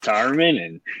Tarman.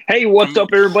 And hey, what's up,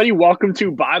 everybody? Welcome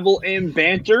to Bible and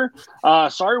Banter.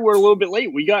 Sorry we're a little bit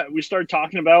late. We started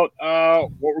talking about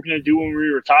what we're gonna do when we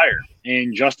retire.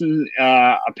 And Justin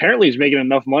apparently is making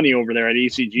enough money over there at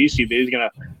ACGC that he's gonna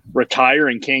retire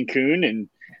in Cancun and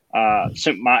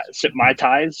sip Mai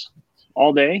Tais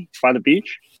all day by the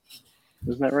beach.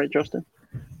 Isn't that right, Justin?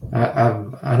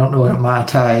 I don't know what a Mai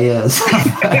Tai is.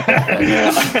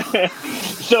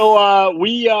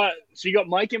 So you got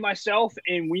Mike and myself,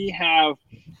 and we have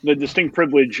the distinct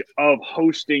privilege of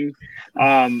hosting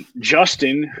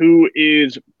Justin, who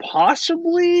is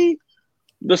possibly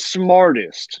the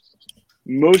smartest,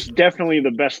 most definitely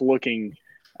the best looking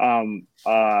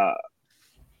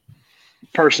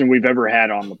person we've ever had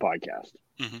on the podcast.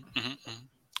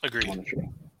 Agreed.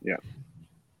 Yeah.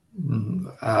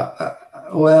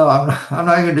 Well, I'm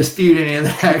not going to dispute any of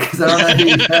that because I don't know who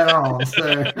you had on.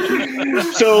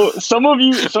 So some of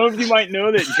you might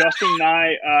know that Justin and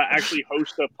I actually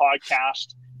host a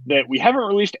podcast that we haven't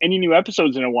released any new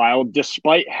episodes in a while,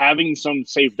 despite having some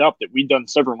saved up that we'd done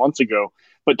several months ago.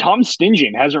 But Tom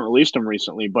Stingian hasn't released them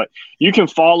recently. But you can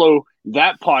follow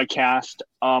that podcast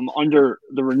under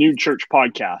the Renewed Church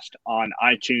Podcast on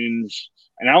iTunes,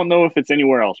 and I don't know if it's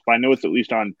anywhere else, but I know it's at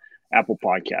least on Apple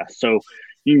Podcasts. So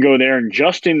you can go there, and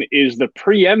Justin is the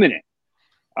preeminent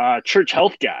church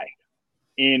health guy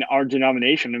in our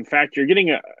denomination. In fact,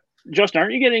 Justin,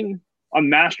 aren't you getting a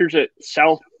master's at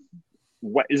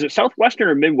is it Southwestern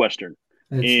or Midwestern?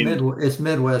 It's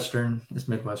Midwestern. It's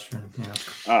Midwestern.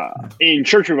 Yeah. In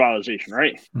church revitalization,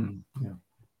 right? Yeah.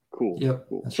 Cool. Yep.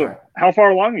 Cool. So right. How far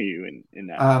along are you in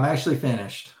that? I'm actually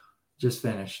finished. Just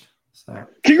finished. So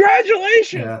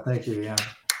congratulations. Yeah. Thank you. Yeah.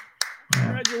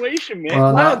 Congratulations, man.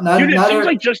 Well, wow. Dude, it seems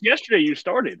like just yesterday you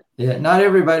started. Yeah, not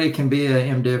everybody can be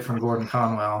an MDiv from Gordon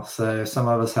Conwell, so some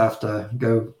of us have to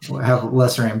go have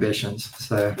lesser ambitions.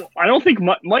 So I don't think,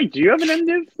 Mike, do you have an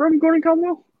MDiv from Gordon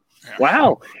Conwell? Yeah.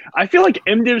 Wow. I feel like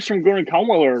MDivs from Gordon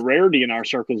Conwell are a rarity in our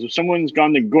circles. If someone's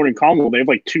gone to Gordon Conwell, they have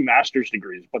like 2 master's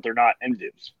degrees, but they're not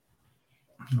MDivs.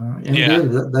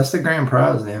 MDiv, that's the grand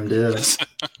prize, the MDiv.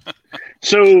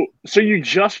 So you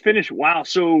just finished. Wow.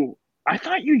 So I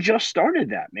thought you just started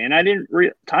that, man. I didn't.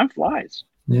 Time flies.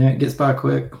 Yeah, it gets by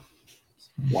quick.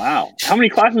 Wow. How many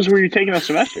classes were you taking a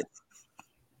semester?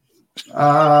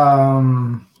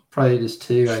 Probably just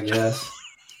 2, I guess.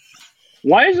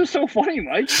 Why is this so funny,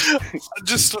 Mike?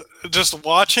 Just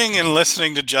watching and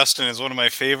listening to Justin is one of my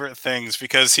favorite things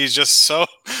because he's just so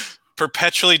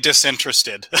perpetually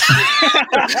disinterested.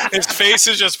 His face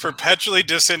is just perpetually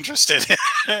disinterested,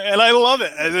 and I love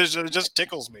it. It just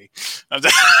tickles me. It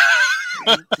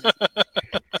makes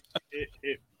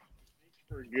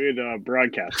for good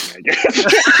broadcasting, I guess.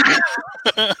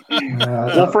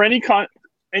 Well, for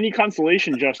any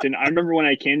consolation, Justin, I remember when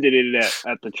I candidated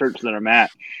at the church that I'm at,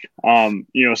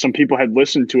 some people had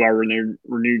listened to our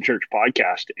Renewed Church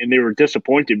podcast, and they were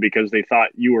disappointed because they thought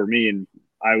you were me and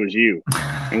I was you.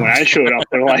 And when I showed up,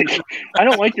 they're like, I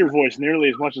don't like your voice nearly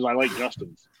as much as I like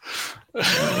Justin's.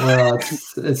 Well,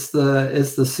 it's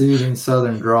the soothing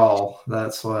Southern drawl.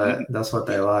 That's what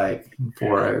they like in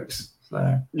Four Oaks.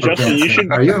 So,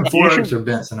 Justin, are you in Four Oaks or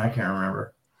Benson? I can't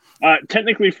remember.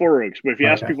 Technically Four Oaks, but if you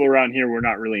ask people around here, we're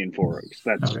not really in Four Oaks.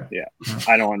 That's okay.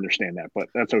 I don't understand that, but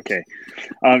that's okay.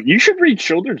 You should read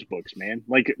children's books, man.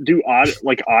 Like do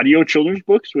audio children's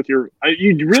books with your.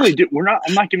 You really do.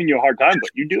 I'm not giving you a hard time,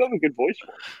 but you do have a good voice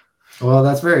for it. Well,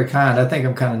 that's very kind. I think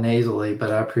I'm kind of nasally,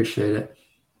 but I appreciate it.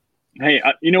 Hey,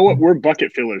 you know what? We're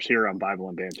bucket fillers here on Bible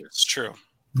and Banter. It's true.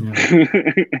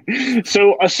 Yeah.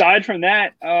 So aside from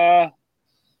that,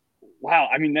 wow,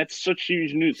 I mean, that's such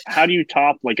huge news. How do you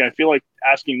top, I feel like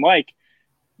asking Mike,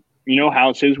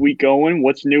 how's his week going?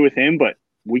 What's new with him? But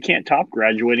we can't top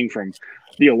graduating from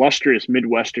the illustrious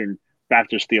Midwestern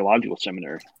Baptist Theological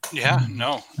Seminary. Yeah,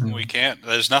 no, we can't.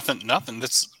 There's nothing.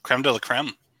 That's creme de la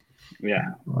creme.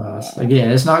 Yeah.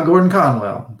 Again, it's not Gordon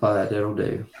Conwell, but it'll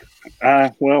do.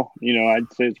 Well, I'd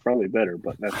say it's probably better,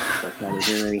 but that's not a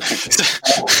very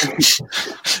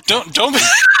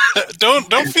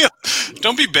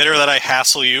don't be bitter that I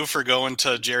hassle you for going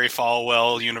to Jerry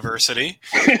Falwell University.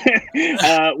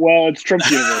 Well, it's Trump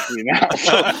University now.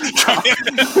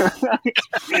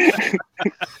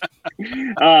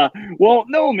 Well,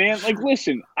 no, man.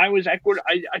 Listen, I was at Gordon.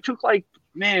 I took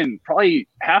probably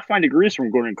half my degrees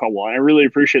from Gordon Conwell, and I really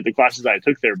appreciate the classes that I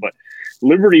took there. But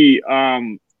Liberty,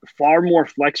 far more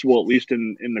flexible, at least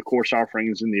in the course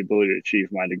offerings and the ability to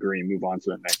achieve my degree and move on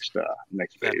to the next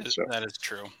phase. That is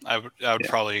true. I would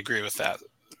probably agree with that.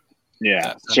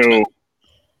 Yeah.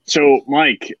 So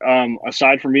Mike,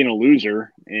 aside from being a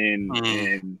loser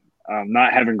and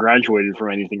not having graduated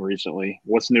from anything recently,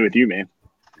 what's new with you, man?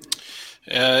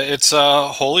 It's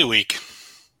Holy Week.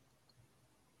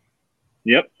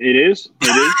 Yep, it is. It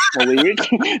is Holy Week.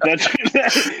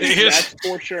 That's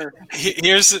for sure.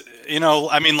 Here's,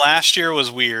 I mean, last year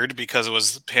was weird because it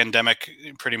was the pandemic,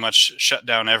 pretty much shut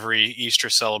down every Easter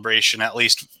celebration, at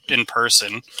least in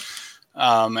person.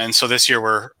 And so this year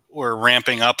we're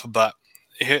ramping up, but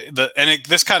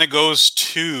this kind of goes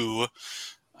to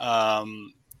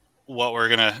what we're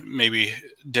gonna maybe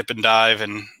dip and dive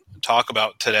and talk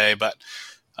about today. But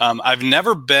I've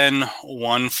never been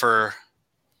one for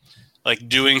like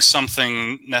doing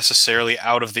something necessarily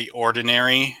out of the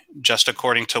ordinary, just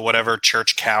according to whatever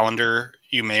church calendar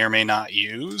you may or may not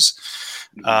use.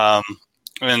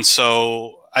 And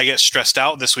so I get stressed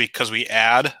out this week because we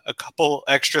add a couple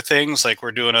extra things. Like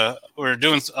we're doing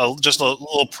just a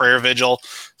little prayer vigil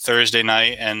Thursday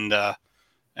night, and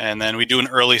then we do an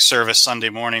early service Sunday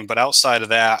morning. But outside of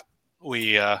that,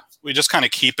 we just kind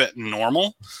of keep it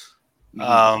normal.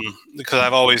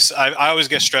 Because I always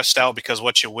get stressed out because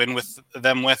what you win with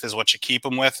them with is what you keep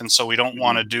them with. And so we don't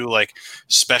want to do like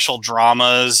special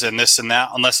dramas and this and that,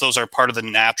 unless those are part of the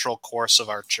natural course of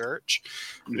our church,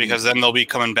 because then they'll be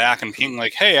coming back and being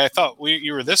like, hey, I thought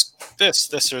you were this,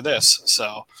 or this.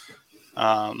 So,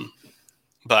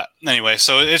 but anyway,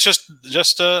 so it's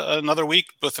just another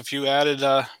week with a few added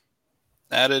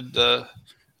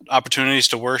opportunities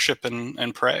to worship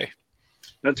and pray.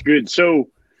 That's good. So,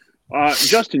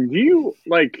 Justin, do you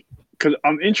because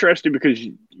I'm interested because,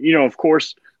 of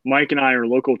course, Mike and I are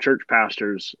local church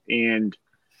pastors, and,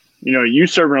 you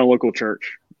serve in a local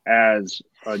church as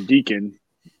a deacon,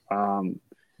 but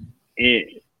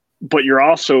you're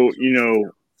also,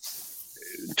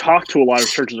 talk to a lot of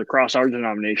churches across our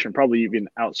denomination, probably even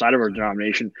outside of our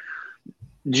denomination.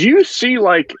 Do you see,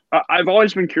 I've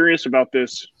always been curious about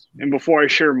this, and before I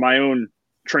share my own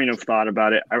train of thought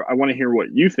about it, I want to hear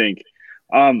what you think.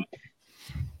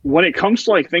 When it comes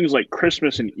to things like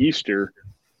Christmas and Easter,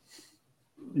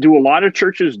 do a lot of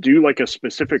churches do a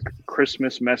specific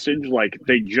Christmas message? Like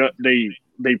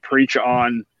they preach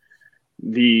on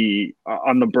the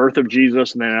birth of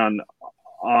Jesus, and then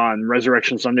on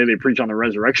Resurrection Sunday they preach on the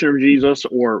resurrection of Jesus?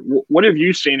 Or what have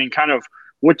you seen, and kind of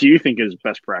what do you think is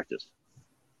best practice?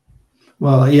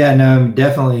 Well, yeah, no,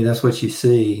 definitely that's what you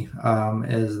see,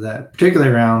 is that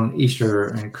particularly around Easter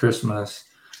and Christmas,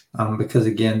 because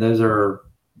again, those are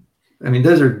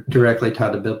directly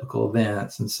tied to biblical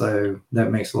events. And so that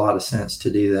makes a lot of sense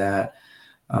to do that.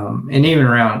 And even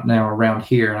around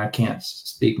here, and I can't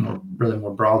speak really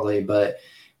more broadly, but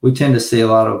we tend to see a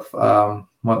lot of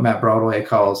what Matt Broadway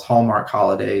calls Hallmark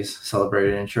holidays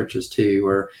celebrated in churches too,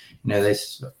 where,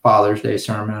 there's a Father's Day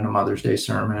sermon and a Mother's Day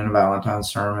sermon and a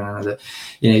Valentine's sermon. And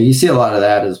you see a lot of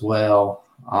that as well.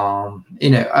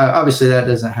 Obviously that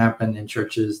doesn't happen in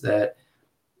churches that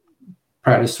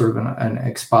practice sort of an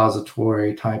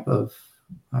expository type of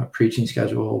preaching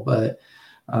schedule, but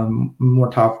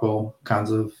more topical kinds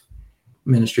of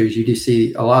ministries, you do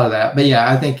see a lot of that. But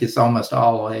yeah, I think it's almost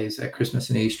always at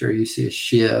Christmas and Easter, you see a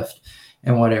shift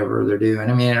in whatever they're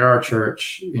doing. I mean, at our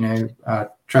church,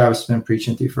 Travis has been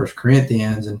preaching through 1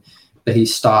 Corinthians, but he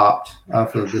stopped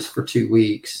for 2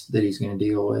 weeks that he's going to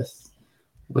deal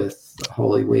with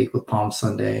Holy Week, with Palm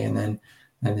Sunday, and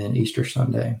then Easter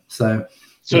Sunday. So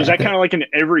is that kind of like an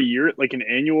every year, like an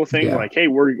annual thing? Yeah. Like, hey,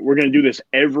 we're going to do this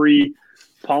every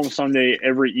Palm Sunday,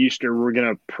 every Easter. We're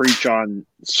going to preach on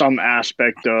some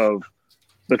aspect of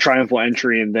the triumphal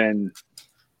entry and then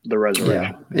the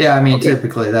resurrection. Yeah. I mean,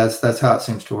 typically that's how it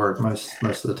seems to work most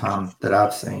of the time that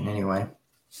I've seen, anyway.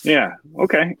 Yeah.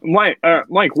 Okay. Mike,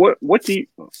 what do you,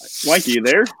 Mike? Are you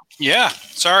there? Yeah.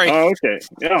 Sorry. Oh, okay.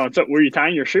 Yeah. Were you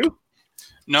tying your shoe?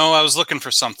 No, I was looking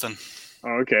for something.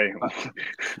 Okay.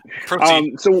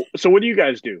 So what do you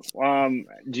guys do?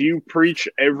 Do you preach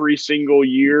every single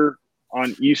year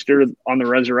on Easter on the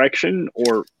resurrection,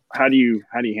 or how do you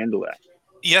handle that?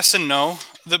 Yes and no.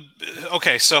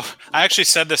 So I actually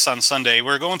said this on Sunday.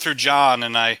 We're going through John,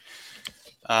 and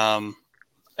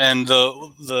and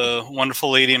the wonderful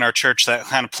lady in our church that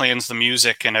kind of plans the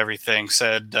music and everything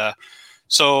said.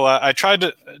 So I tried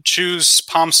to choose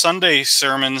Palm Sunday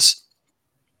sermons.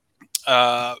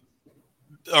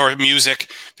 Or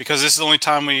music, because this is the only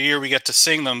time of year we get to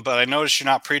sing them, but I noticed you're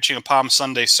not preaching a Palm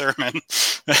Sunday sermon.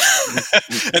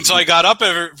 And so I got up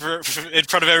in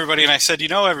front of everybody and I said,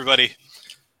 everybody,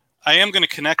 I am going to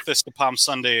connect this to Palm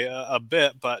Sunday a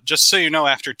bit, but just so you know,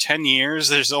 after 10 years,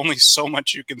 there's only so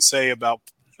much you can say about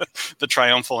the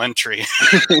triumphal entry.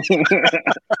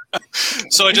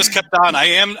 So I just kept on. I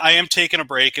am taking a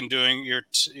break and doing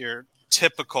your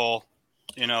typical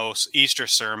Easter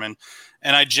sermon.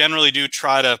 And I generally do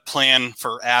try to plan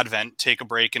for Advent, take a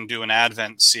break and do an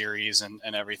Advent series and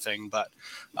everything. But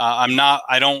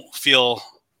I don't feel,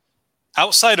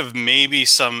 outside of maybe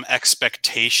some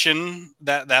expectation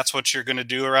that that's what you're going to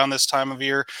do around this time of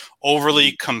year,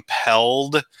 overly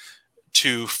compelled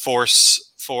to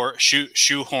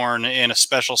shoehorn in a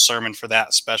special sermon for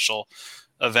that special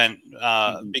event.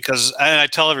 Because I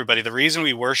tell everybody, the reason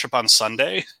we worship on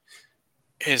Sunday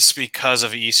is because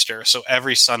of Easter. So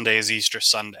every Sunday is Easter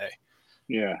Sunday.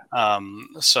 Yeah.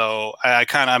 So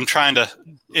I'm trying to,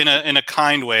 in a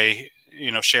kind way,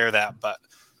 share that, but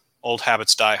old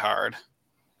habits die hard.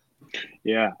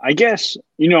 Yeah. I guess,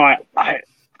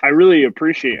 I really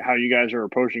appreciate how you guys are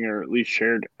approaching, or at least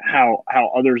shared how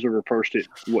others have approached it,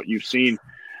 what you've seen.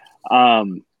 I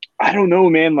don't know,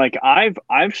 man. Like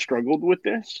I've struggled with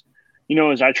this,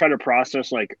 as I try to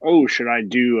process, like, oh, should I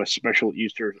do a special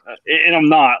Easter? And I'm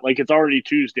not. Like, it's already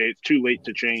Tuesday. It's too late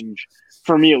to change.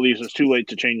 For me, at least, it's too late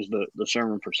to change the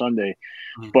sermon for Sunday.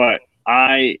 Mm-hmm. But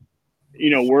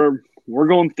we're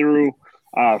going through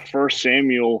 1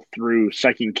 Samuel through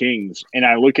 2 Kings, and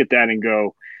I look at that and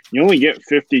go, you only get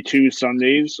 52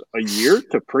 Sundays a year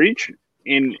to preach,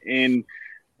 and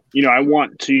I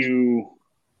want to,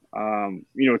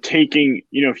 taking,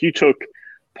 if you took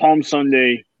Palm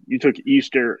Sunday, you took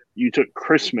Easter, you took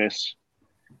Christmas,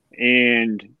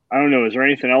 and I don't know, is there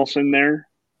anything else in there?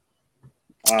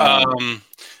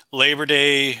 Labor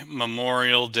Day,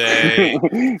 Memorial Day,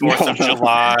 4th of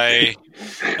July.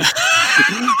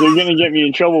 You're going to get me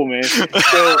in trouble, man.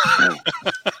 So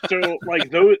like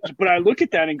those, but I look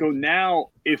at that and go, now,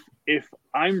 if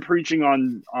I'm preaching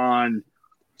on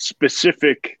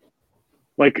specific,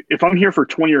 like if I'm here for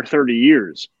 20 or 30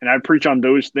 years and I preach on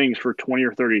those things for 20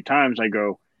 or 30 times, I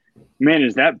go, man,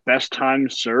 is that best time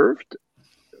served?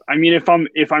 I mean, if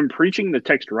I'm preaching the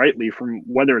text rightly, from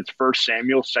whether it's 1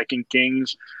 Samuel, 2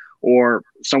 Kings, or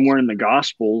somewhere in the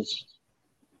Gospels,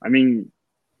 I mean,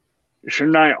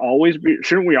 shouldn't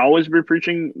we always be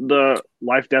preaching the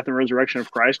life, death, and resurrection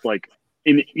of Christ, like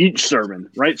in each sermon,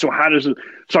 right? So I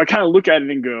kind of look at it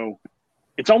and go,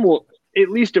 it's almost, at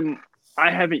least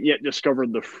I haven't yet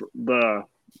discovered the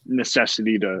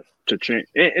necessity to change,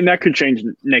 and that could change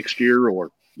next year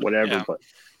or whatever, yeah. But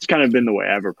it's kind of been the way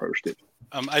I've approached it.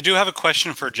 I do have a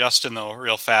question for Justin, though,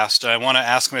 real fast. I want to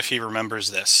ask him if he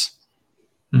remembers this.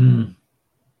 Mm.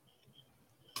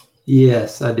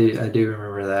 Yes, I do. I do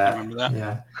remember that. You remember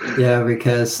that? Yeah,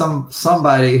 because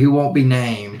somebody who won't be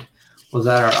named was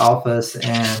at our office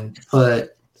and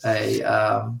put a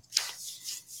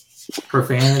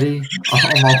profanity on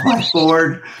my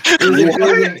whiteboard.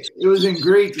 It was in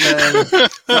Greek, though. So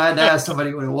I had to ask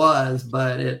somebody what it was,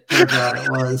 but it turns out it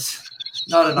was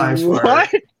not a nice word.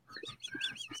 What?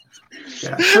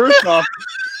 Yeah. First off,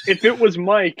 if it was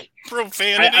Mike,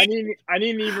 profanity. I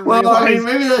didn't even. Well, realize. I mean,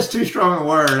 maybe that's too strong a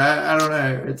word. I don't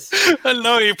know. It's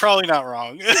no, you're probably not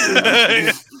wrong.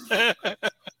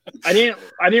 I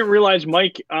didn't realize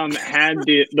Mike had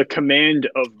the command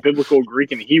of biblical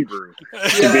Greek and Hebrew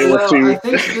to be able to. I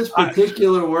think this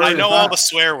particular word. I know all the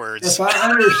swear words. If I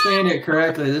understand it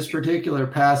correctly, this particular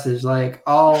passage, like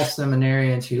all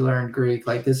seminarians who learn Greek,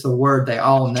 like this is a word they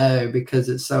all know because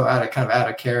it's so out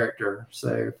of character.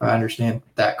 So if I understand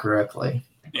that correctly.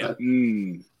 Yeah.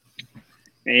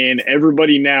 And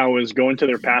everybody now is going to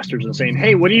their pastors and saying,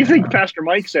 "Hey, what do you think Pastor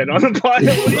Mike said on the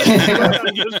podcast?"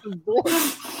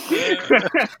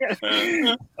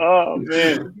 Oh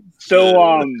man!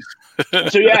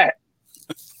 So yeah,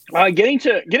 getting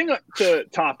to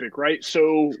topic, right?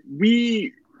 So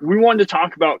we wanted to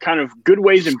talk about kind of good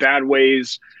ways and bad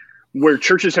ways where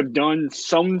churches have done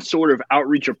some sort of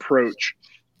outreach approach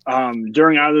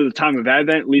during either the time of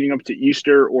Advent, leading up to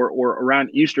Easter, or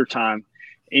around Easter time,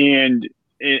 and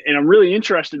I'm really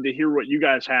interested to hear what you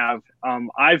guys have.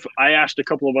 I asked a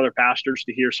couple of other pastors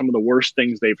to hear some of the worst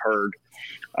things they've heard,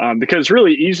 because it's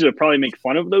really easy to probably make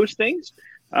fun of those things.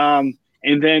 And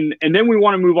then we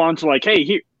want to move on to like, hey,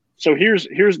 here's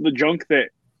the junk that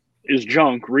is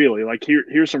junk, really. Like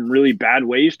here's some really bad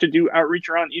ways to do outreach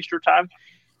around Easter time,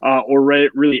 or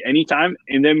really any time,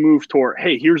 and then move toward,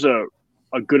 hey, here's a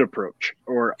good approach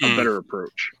or a better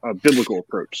approach, a biblical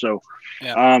approach. So,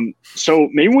 yeah. So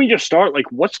maybe we just start,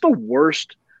 like, what's the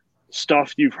worst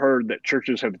stuff you've heard that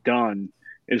churches have done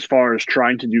as far as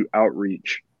trying to do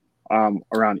outreach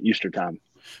around Easter time?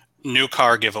 New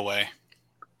car giveaway.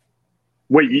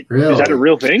 Wait, really? Is that a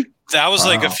real thing? That was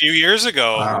like a few years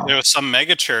ago. Wow. There was some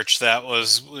mega church that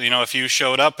was, if you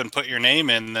showed up and put your name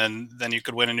in, then you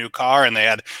could win a new car, and they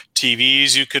had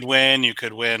TVs you could win,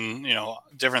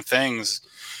 different things.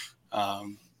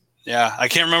 Yeah, I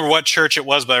can't remember what church it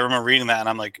was, but I remember reading that, and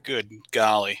I'm like, good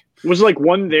golly. Was like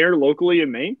one there locally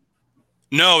in Maine?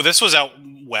 No, this was out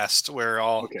west where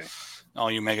all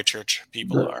you mega church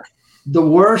people are. The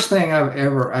worst thing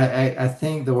I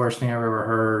think the worst thing I've ever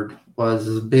heard was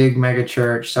this big mega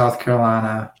church, South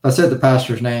Carolina. If I said the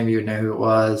pastor's name, you would know who it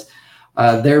was.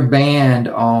 Their band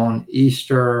on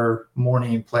Easter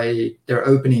morning played, their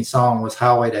opening song was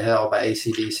Highway to Hell by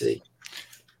AC/DC.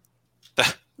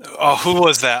 Oh, who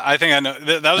was that? I think I know.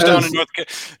 That was down in North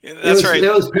Carolina. That's right.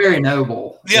 It was Perry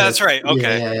Noble. Yeah, that's right.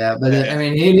 Okay. Yeah. But I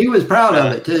mean, he was proud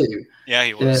of it too. Yeah,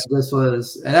 he was. This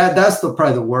was, and that's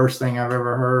probably the worst thing I've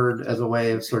ever heard as a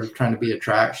way of sort of trying to be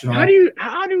attractional.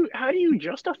 How do you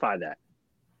justify that?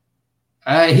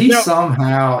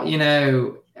 Somehow, you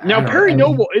know. Now Perry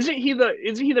Noble, isn't he the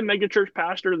megachurch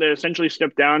pastor that essentially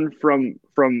stepped down from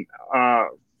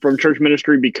church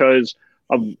ministry because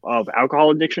of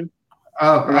alcohol addiction?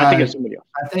 I think it's somebody else.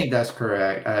 I think that's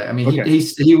correct. I mean,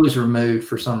 he was removed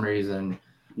for some reason.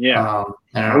 Yeah,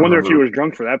 I wonder if he was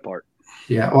drunk for that part.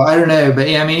 Yeah, well, I don't know, but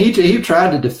yeah, I mean, he tried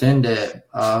to defend it,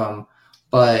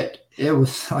 but it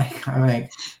was like,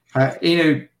 but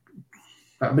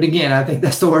again, I think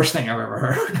that's the worst thing I've ever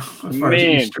heard.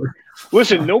 Man,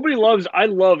 listen, I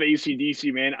love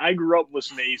AC/DC, man. I grew up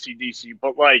listening to AC/DC,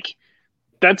 but like,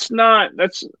 there's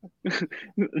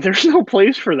no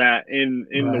place for that in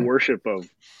the worship of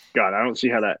God. I don't see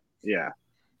how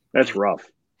that's rough.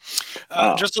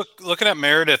 Just looking at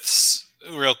Meredith's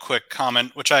real quick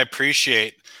comment, which I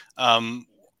appreciate. My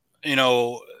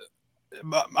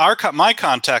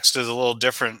context is a little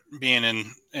different, being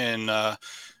in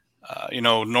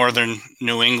northern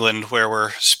New England, where we're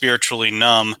spiritually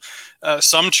numb.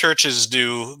 Some churches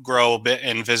do grow a bit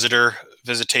in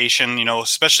visitation,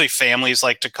 especially families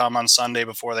like to come on Sunday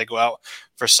before they go out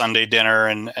for Sunday dinner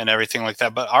and everything like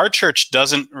that. But our church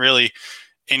doesn't really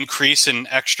increase in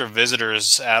extra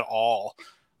visitors at all.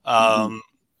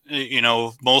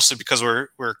 Mostly because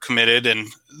we're committed, and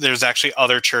there's actually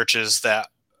other churches that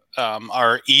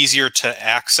are easier to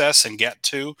access and get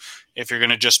to if you're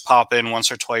going to just pop in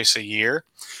once or twice a year.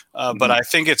 But I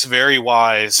think it's very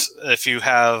wise if you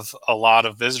have a lot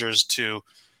of visitors to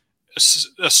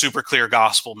a super clear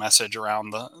gospel message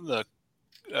around the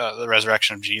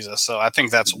resurrection of Jesus. So I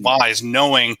think that's wise,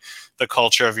 knowing the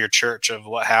culture of your church, of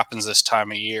what happens this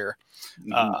time of year.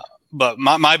 But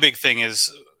my big thing is,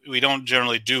 we don't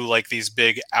generally do like these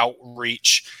big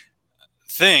outreach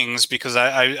things, because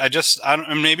I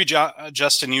don't, maybe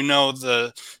Justin, you know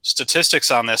the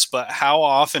statistics on this, but how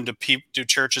often do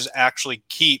churches actually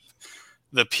keep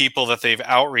the people that they've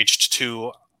outreached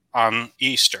to on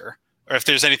Easter? Or if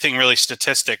there's anything really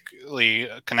statistically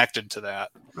connected to that.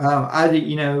 I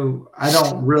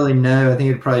don't really know. I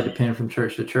think it'd probably depend from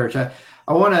church to church. I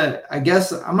want to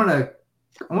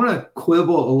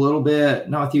quibble a little bit,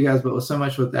 not with you guys, but with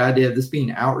the idea of this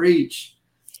being outreach.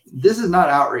 This is not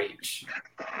outreach.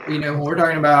 When we're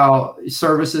talking about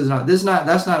services, that's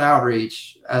not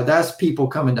outreach. That's people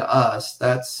coming to us.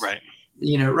 That's right.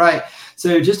 Right.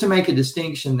 So just to make a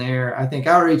distinction there, I think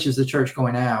outreach is the church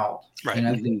going out. Right. And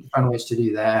I think find ways to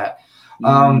do that.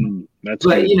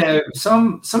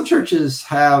 Some churches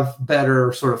have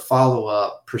better sort of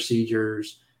follow-up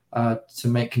procedures to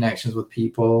make connections with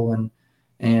people,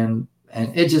 and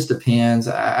it just depends.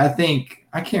 I think,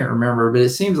 I can't remember, but it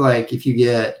seems like if you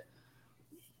get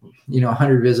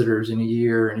 100 visitors in a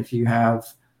year, and if you have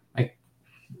a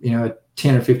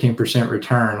 10 or 15%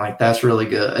 return, like that's really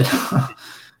good.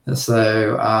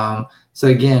 So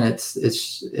again,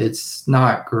 it's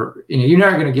not, you're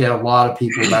not going to get a lot of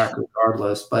people back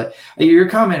regardless. But your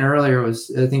comment earlier I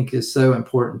think is so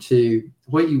important too.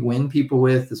 What you win people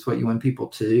with is what you win people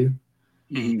to.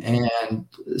 And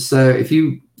so if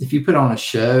you put on a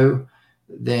show,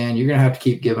 then you're going to have to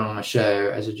keep giving them a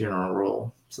show as a general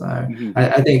rule. So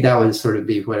I think that would sort of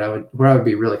be where I would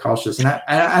be really cautious. And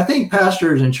I think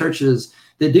pastors and churches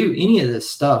that do any of this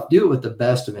stuff do it with the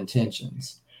best of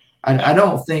intentions. I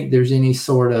don't think there's any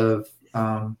sort of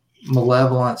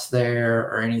malevolence there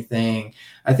or anything.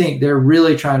 I think they're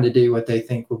really trying to do what they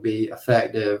think will be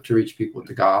effective to reach people with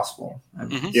the gospel.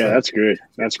 Yeah, that's good.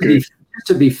 That's good.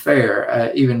 To be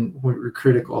fair, even when we're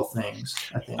critical of things,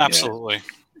 I think. Absolutely.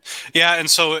 Yeah, and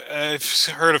so I've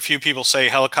heard a few people say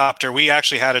helicopter. We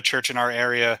actually had a church in our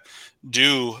area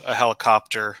do a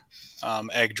helicopter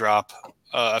egg drop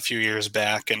a few years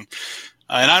back, and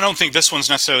I don't think this one's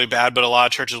necessarily bad, but a lot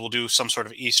of churches will do some sort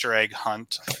of Easter egg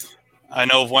hunt. I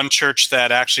know of one church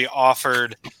that actually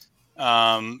offered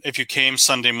If you came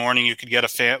Sunday morning, you could get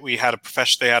they had a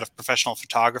professional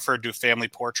photographer do family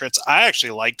portraits. I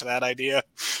actually liked that idea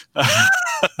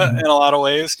in a lot of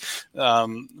ways.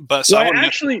 But so well,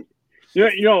 actually,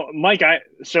 Mike,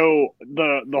 so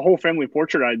the whole family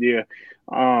portrait idea,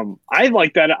 I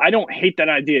like that. I don't hate that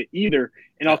idea either.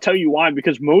 And I'll tell you why,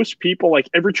 because most people, like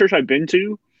every church I've been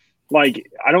to, like,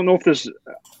 I don't know if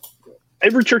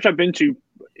every church I've been to,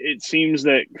 it seems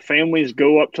that families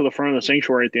go up to the front of the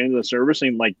sanctuary at the end of the service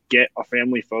and like get a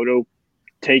family photo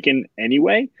taken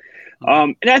anyway.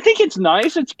 And I think it's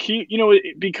nice. It's cute,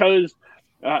 because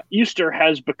Easter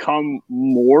has become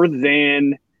more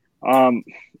than, I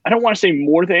don't want to say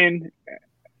more than,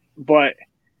 but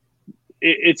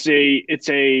it's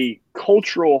a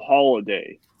cultural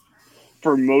holiday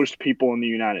for most people in the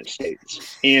United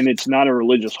States. And it's not a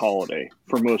religious holiday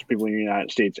for most people in the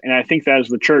United States. And I think that as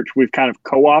the church, we've kind of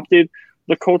co-opted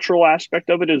the cultural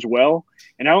aspect of it as well.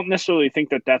 And I don't necessarily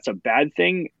think that that's a bad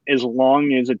thing, as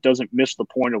long as it doesn't miss the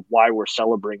point of why we're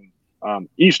celebrating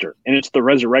Easter. And it's the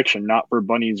resurrection, not for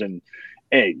bunnies and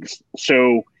eggs.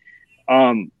 So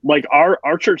like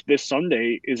our church this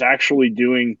Sunday is actually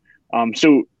doing,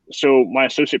 so my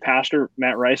associate pastor,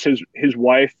 Matt Rice, his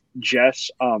wife,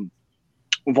 Jess,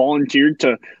 volunteered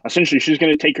to essentially, she's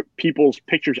going to take people's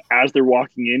pictures as they're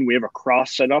walking in. We have a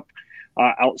cross set up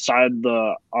outside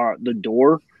the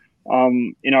door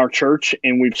in our church,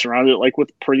 and we've surrounded it like with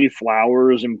pretty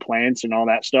flowers and plants and all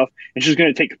that stuff. And she's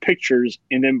going to take pictures,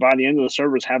 and then by the end of the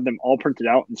service, have them all printed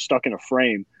out and stuck in a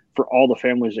frame for all the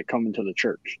families that come into the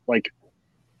church. Like,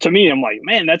 to me, I'm like,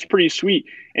 man, that's pretty sweet.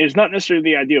 And it's not necessarily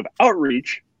the idea of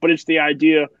outreach, but it's the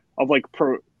idea of like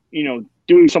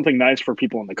doing something nice for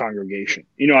people in the congregation.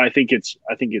 I think it's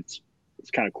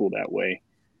kind of cool that way.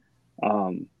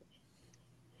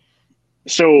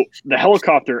 So the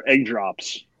helicopter egg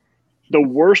drops, the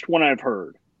worst one I've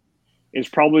heard is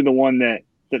probably the one that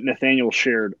Nathaniel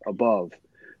shared above.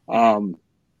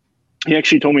 He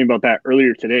actually told me about that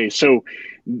earlier today. So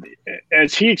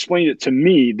as he explained it to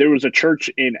me, there was a church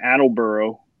in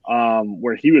Attleboro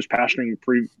where he was pastoring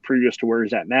previous to where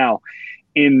he's at now,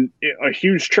 in a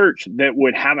huge church that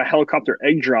would have a helicopter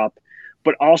egg drop,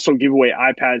 but also give away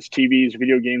iPads, TVs,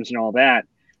 video games, and all that.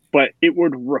 But it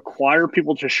would require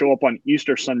people to show up on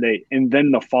Easter Sunday and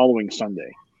then the following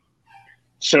Sunday.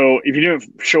 So if you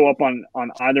didn't show up on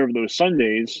either of those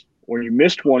Sundays, or you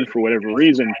missed one for whatever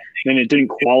reason, then it didn't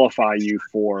qualify you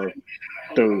for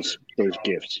those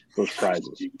gifts, those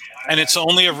prizes. And it's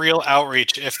only a real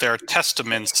outreach if there are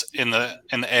testaments in the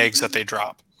eggs that they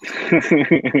drop.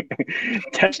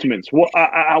 Testaments. What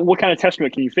kind of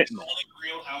testament can you fit in there?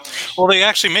 Well, they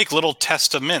actually make little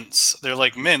testaments. They're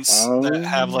like mints that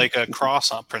have like a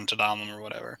cross printed on them or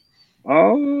whatever.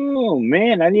 Oh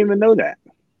man, I didn't even know that.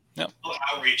 No.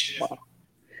 Outreach. Wow.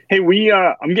 Hey,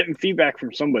 I'm getting feedback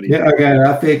from somebody. Yeah, I got it.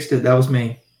 I fixed it. That was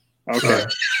me. Okay. Sorry.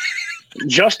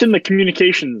 Justin, the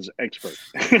communications expert.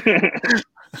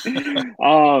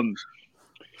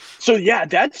 So yeah,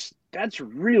 that's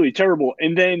really terrible.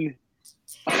 And then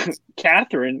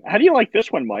Catherine, how do you like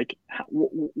this one, Mike?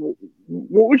 What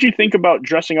would you think about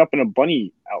dressing up in a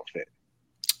bunny outfit?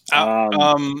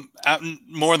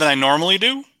 More than I normally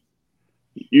do.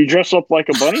 You dress up like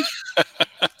a bunny?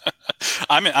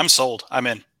 I'm sold. I'm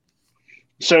in.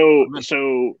 So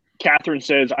Catherine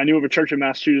says, I knew of a church in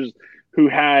Massachusetts who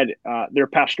had their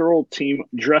pastoral team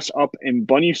dress up in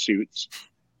bunny suits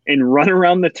and run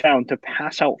around the town to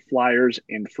pass out flyers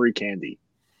and free candy.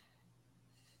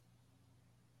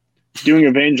 Doing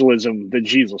evangelism the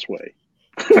Jesus way.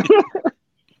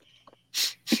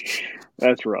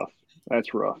 That's rough.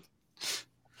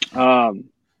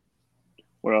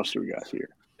 What else do we got here?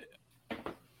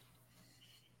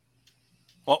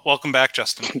 Well, welcome back,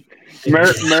 Justin.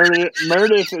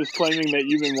 Meredith is claiming that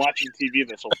you've been watching TV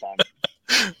this whole time.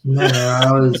 No,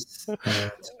 I was.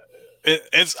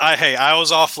 I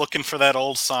was off looking for that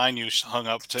old sign you hung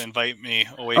up to invite me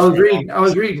away. I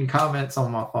was reading comments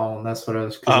on my phone. That's what I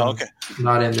was. Okay. I'm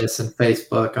not in this in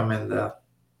Facebook. I'm in the.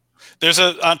 There's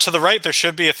to the right. There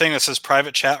should be a thing that says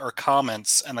private chat or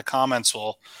comments, and the comments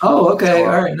will. Oh, okay.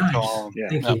 All right. Nice. Yeah.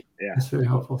 Thank you. Yeah. That's very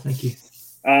helpful. Thank you.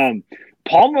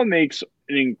 Palma makes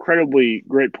an incredibly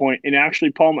great point. And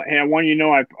actually, Palma, hey, I want you to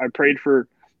know I prayed for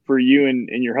you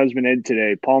and your husband Ed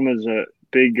today. Palma's a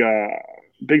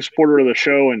big supporter of the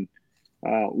show, and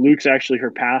Luke's actually her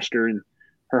pastor, and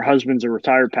her husband's a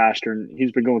retired pastor, and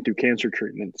he's been going through cancer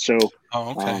treatment. So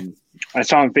I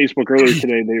saw on Facebook earlier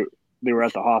today they were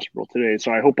at the hospital today.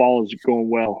 So I hope all is going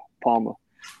well, Palma.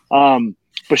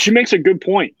 But she makes a good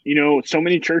point. So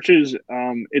many churches,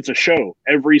 it's a show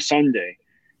every Sunday.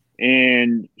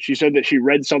 And she said that she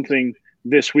read something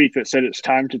this week that said it's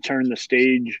time to turn the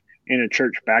stage in a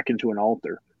church back into an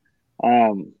altar.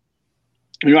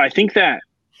 I think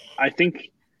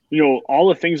all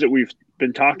the things that we've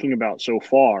been talking about so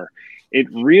far, it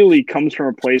really comes from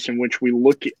a place in which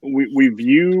we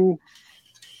view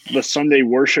the Sunday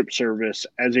worship service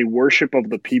as a worship of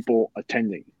the people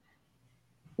attending.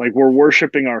 Like, we're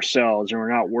worshiping ourselves and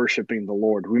we're not worshiping the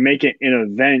Lord. We make it an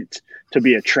event to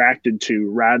be attracted to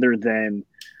rather than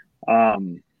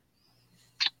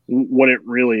what it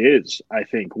really is, I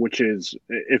think, which is,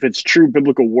 if it's true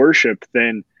biblical worship,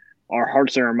 then our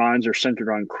hearts and our minds are centered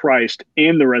on Christ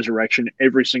and the resurrection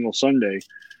every single Sunday,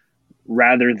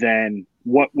 rather than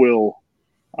what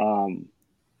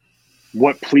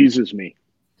pleases me.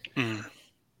 Mm.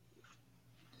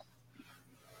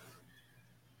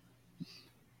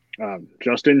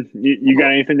 Justin, you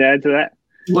got anything to add to that?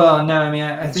 Well, no, I mean,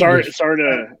 I think. Sorry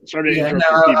to interrupt.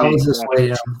 No, I was just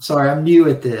waiting. I'm sorry. I'm new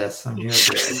at this. I'm used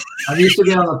to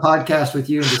being on the podcast with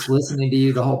you and just listening to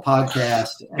you the whole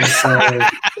podcast. And so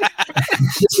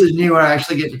this is new where I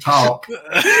actually get to talk.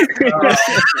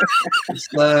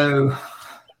 So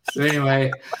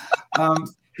anyway,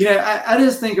 I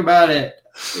just think about it,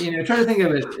 try to think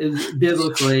of it as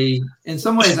biblically. In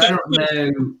some ways, I don't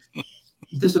know,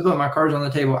 just to put my cards on the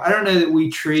table, I don't know that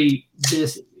we should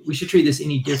treat this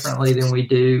any differently than we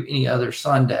do any other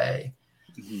Sunday.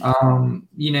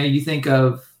 You think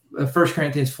of 1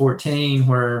 Corinthians 14,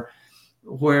 where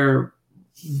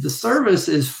the service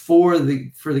is for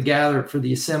the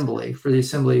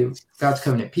assembly of God's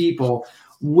covenant people,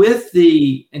 with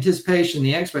the anticipation,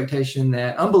 the expectation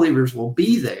that unbelievers will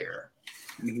be there.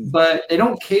 But they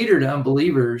don't cater to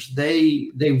unbelievers. They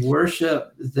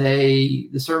worship. The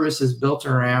service is built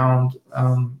around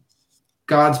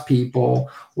God's people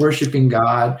worshiping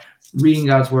God, reading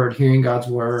God's word, hearing God's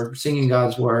word, singing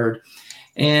God's word.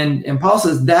 And Paul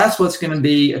says that's what's going to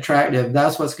be attractive.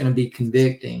 That's what's going to be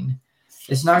convicting.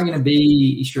 It's not going to be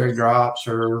Easter egg drops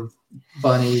or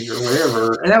bunnies or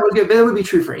whatever. And that would be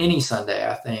true for any Sunday,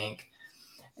 I think.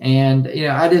 And,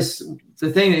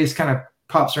 the thing that just kind of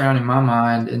pops around in my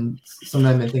mind, and something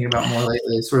I've been thinking about more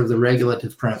lately, is sort of the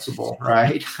regulative principle,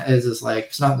 right? As it's like,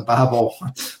 it's not in the Bible.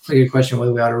 It's like a question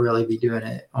whether we ought to really be doing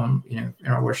it on, in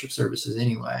our worship services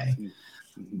anyway.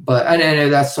 But I know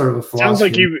that's sort of a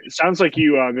philosophy. Sounds like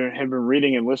you have been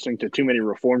reading and listening to too many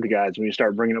Reformed guys when you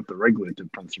start bringing up the regulative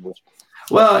principles.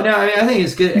 Well, no, I think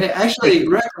it's good. I actually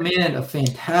recommend a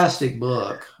fantastic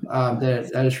book that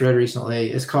I just read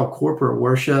recently. It's called Corporate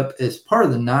Worship. It's part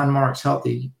of the 9 Marks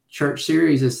Healthy Church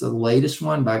series. It's the latest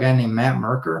one by a guy named Matt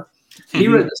Merker. He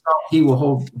wrote the song He Will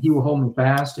Hold Me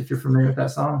Fast, if you're familiar with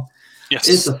that song. Yes.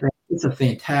 It's a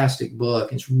fantastic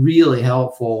book. It's really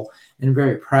helpful in a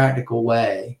very practical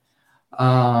way.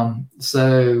 But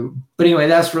anyway,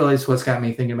 that's really what's got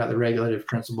me thinking about the regulative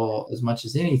principle as much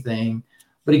as anything.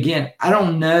 But again, I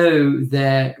don't know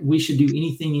that we should do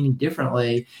anything any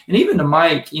differently. And even to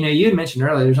Mike, you had mentioned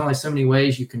earlier, there's only so many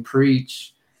ways you can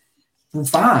preach. Well,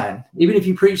 fine. Even if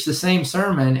you preach the same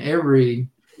sermon every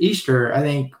Easter, I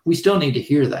think we still need to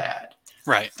hear that.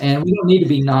 Right. And we don't need to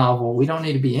be novel. We don't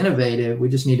need to be innovative. We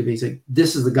just need to be like,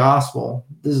 this is the gospel.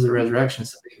 This is the resurrection.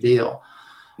 It's a big deal.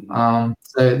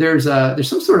 So there's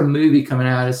some sort of movie coming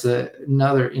out. It's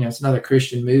another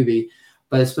Christian movie,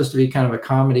 but it's supposed to be kind of a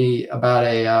comedy about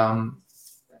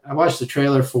I watched the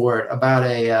trailer for it, about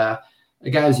a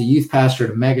guy who's a youth pastor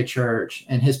at a mega church,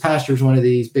 and his pastor is one of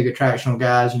these big attractional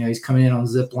guys. He's coming in on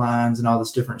zip lines and all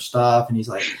this different stuff. And he's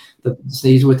like,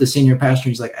 he's with the senior pastor.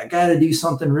 He's like, I got to do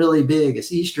something really big.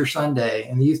 It's Easter Sunday.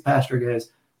 And the youth pastor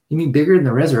goes, you mean bigger than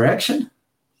the resurrection?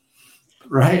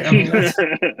 Right? I mean, that's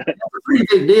a pretty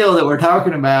big deal that we're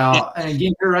talking about. And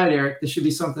again, you're right, Eric. This should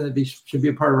be something that should be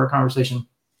a part of our conversation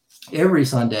every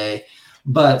Sunday,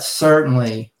 but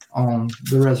certainly on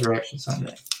the Resurrection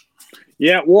Sunday.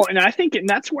 Yeah, well, and I think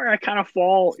that's where I kind of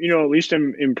fall, at least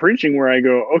in preaching, where I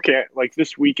go, okay, like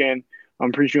this weekend,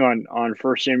 I'm preaching on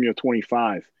 1 Samuel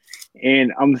 25,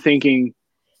 and I'm thinking,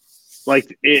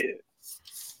 like,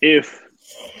 if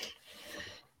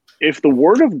the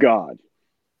Word of God,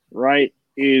 right,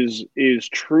 is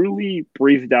truly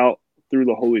breathed out through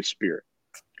the Holy Spirit,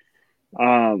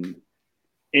 and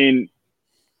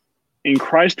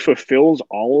Christ fulfills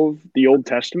all of the Old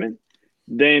Testament,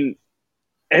 then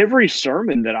every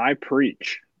sermon that I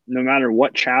preach, no matter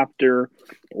what chapter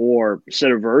or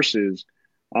set of verses,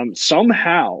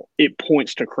 somehow it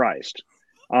points to Christ.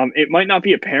 It might not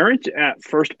be apparent at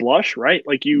first blush, right?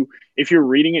 Like if you're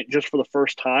reading it just for the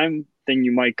first time, then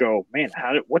you might go, man,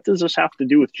 what does this have to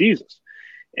do with Jesus?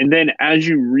 And then as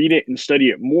you read it and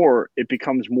study it more, it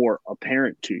becomes more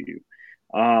apparent to you.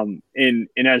 And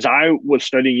as I was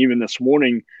studying even this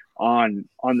morning on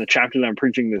the chapter that I'm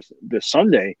preaching this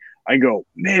Sunday, I go,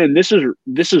 man, this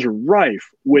is rife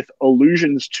with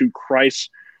allusions to Christ's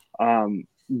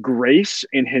grace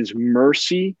and his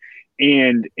mercy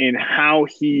and how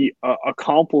he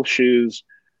accomplishes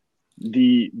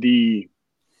the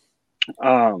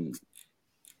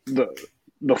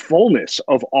fullness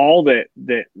of all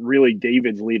that really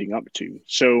David's leading up to.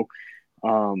 So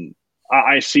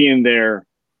I see in there,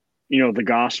 the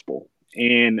gospel.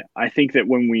 And I think that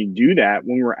when we do that,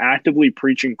 when we're actively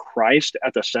preaching Christ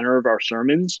at the center of our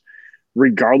sermons,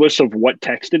 regardless of what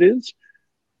text it is,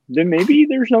 then maybe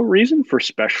there's no reason for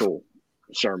special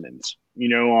sermons,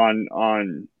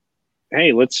 on,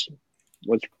 hey, let's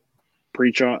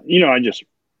preach on, I don't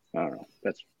know.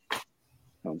 That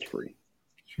sounds free.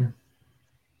 Sure.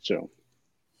 So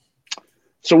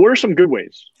what are some good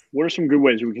ways? What are some good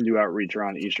ways we can do outreach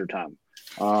around Easter time?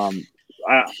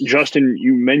 Justin,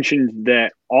 you mentioned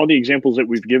that all the examples that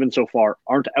we've given so far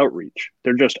aren't outreach.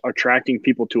 They're just attracting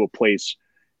people to a place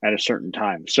at a certain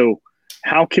time. So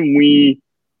how can we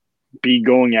be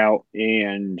going out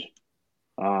and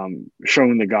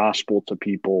showing the gospel to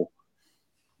people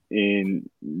during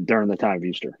the time of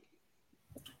Easter?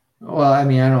 Well, I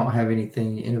mean, I don't have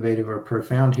anything innovative or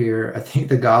profound here. I think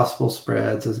the gospel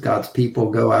spreads as God's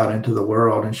people go out into the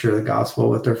world and share the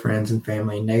gospel with their friends and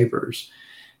family and neighbors.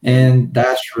 And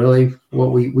that's really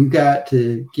what we've got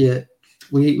to get.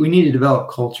 We need to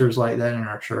develop cultures like that in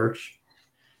our church.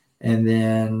 And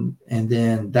then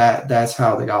that's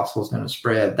how the gospel is going to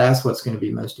spread. That's what's going to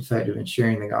be most effective in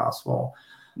sharing the gospel.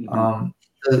 Mm-hmm.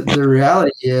 The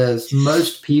reality is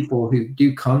most people who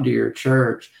do come to your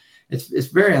church, it's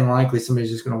very unlikely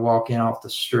somebody's just going to walk in off the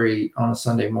street on a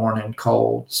Sunday morning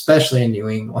cold, especially in New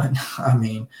England. I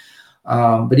mean,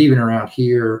 but even around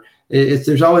here,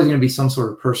 there's always going to be some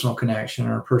sort of personal connection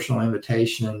or personal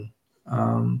invitation,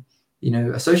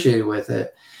 associated with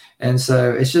it. And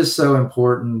so it's just so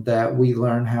important that we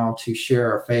learn how to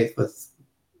share our faith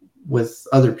with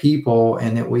other people,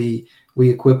 and that we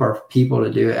equip our people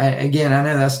to do it. Again, I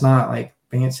know that's not like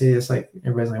fancy. It's like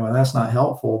everybody's like, well, that's not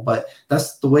helpful, but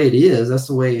that's the way it is. That's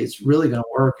the way it's really going to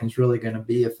work, and it's really going to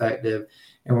be effective.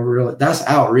 And that's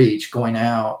outreach, going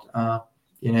out.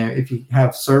 If you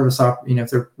have service, if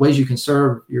there are ways you can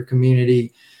serve your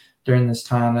community during this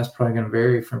time, that's probably going to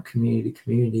vary from community to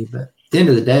community. But at the end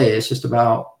of the day, it's just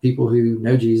about people who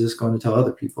know Jesus going to tell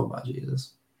other people about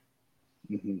Jesus.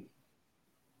 Mm-hmm.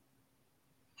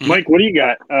 Mike, what do you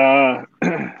got?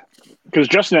 Because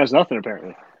Justin has nothing,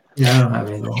 apparently. Yeah, I don't have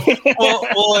anything.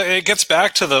 well, it gets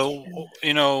back to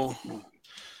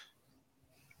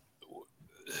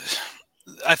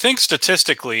I think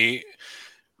statistically,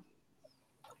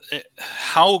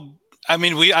 I'm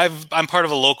part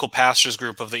of a local pastors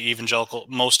group of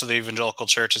most of the evangelical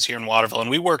churches here in Waterville, and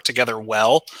we work together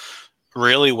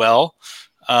really well.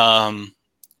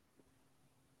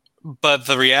 But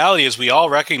the reality is we all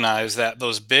recognize that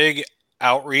those big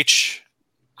outreach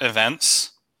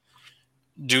events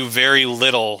do very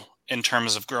little in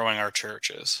terms of growing our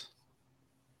churches.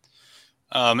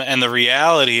 And the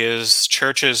reality is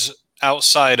churches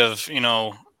outside of,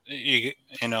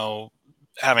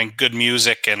 having good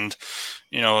music and,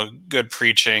 good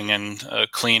preaching and a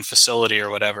clean facility or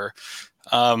whatever.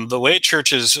 The way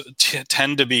churches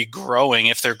tend to be growing,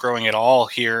 if they're growing at all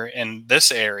here in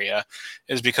this area,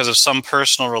 is because of some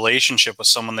personal relationship with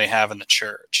someone they have in the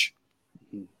church.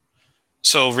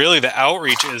 So really the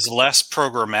outreach is less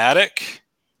programmatic,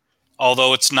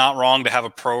 although it's not wrong to have a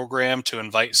program to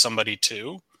invite somebody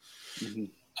to. Mm-hmm.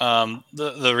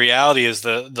 The reality is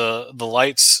the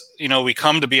lights, we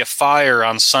come to be a fire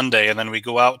on Sunday, and then we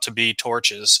go out to be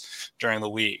torches during the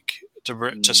week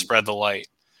to spread the light.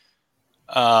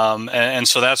 And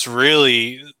so that's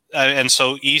really, and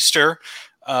so Easter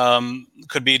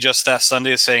could be just that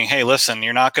Sunday saying, hey, listen,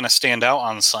 you're not going to stand out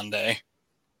on Sunday.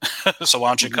 So why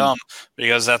don't you come?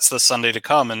 Because that's the Sunday to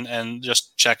come and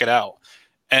just check it out.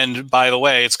 And by the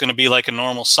way, it's going to be like a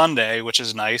normal Sunday, which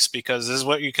is nice because this is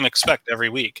what you can expect every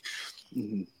week.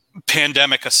 Mm-hmm.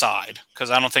 Pandemic aside,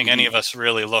 because I don't think any of us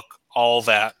really look all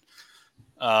that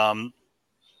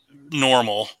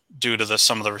normal due to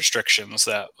some of the restrictions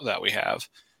that we have.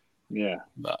 Yeah.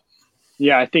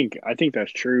 Yeah, I think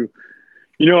that's true.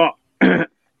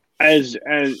 As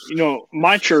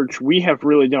my church, we have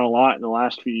really done a lot in the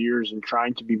last few years in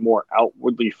trying to be more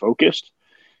outwardly focused.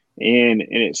 And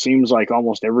it seems like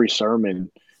almost every sermon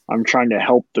I'm trying to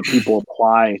help the people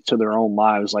apply to their own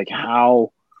lives, like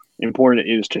how important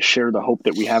it is to share the hope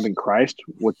that we have in Christ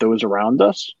with those around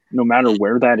us, no matter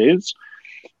where that is.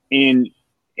 And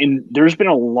there's been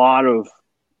a lot of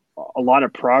a lot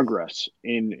of progress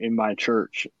in my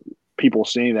church. People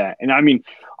saying that, and I mean,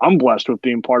 I'm blessed with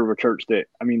being part of a church that,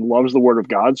 I mean, loves the Word of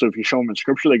God. So if you show them in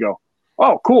Scripture, they go,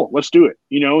 "Oh, cool, let's do it."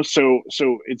 You know, so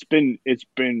it's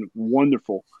been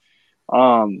wonderful,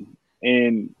 and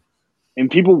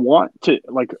people want to,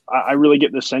 like, I really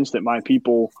get the sense that my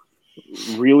people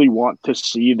really want to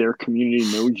see their community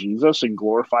know Jesus and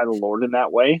glorify the Lord in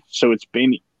that way. So it's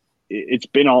been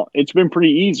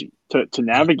pretty easy to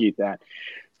navigate that.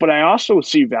 But I also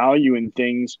see value in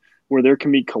things where there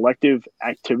can be collective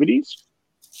activities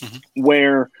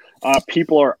where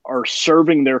people are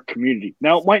serving their community.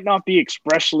 Now, it might not be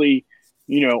expressly,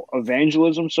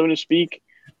 evangelism, so to speak,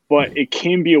 but it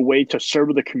can be a way to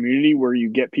serve the community where you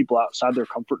get people outside their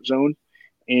comfort zone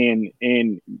and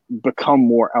become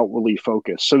more outwardly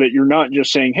focused, so that you're not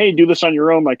just saying, "Hey, do this on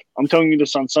your own." Like, I'm telling you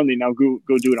this on Sunday, now go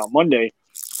do it on Monday.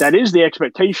 That is the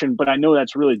expectation, but I know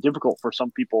that's really difficult for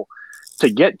some people to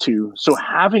get to. So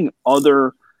having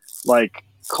other, like,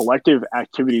 collective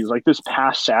activities, like this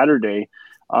past Saturday,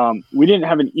 we didn't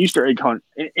have an Easter egg hunt,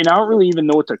 and I don't really even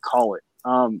know what to call it.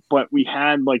 But we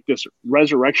had, like, this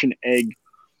resurrection egg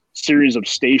series of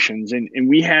stations, and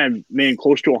we had, man,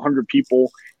 close to 100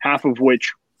 people, half of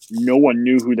which no one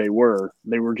knew who they were.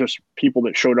 They were just people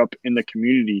that showed up in the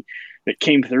community that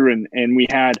came through, and we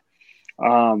had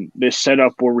this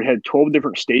setup where we had 12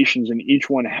 different stations, and each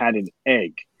one had an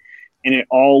egg, and it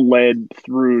all led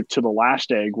through to the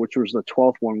last egg, which was the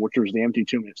 12th one, which was the empty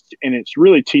tomb. And it's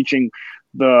really teaching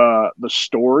the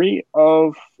story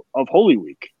of Holy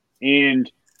Week,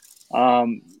 and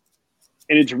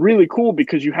it's really cool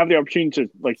because you have the opportunity to,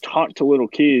 like, talk to little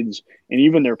kids and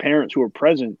even their parents who are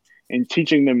present and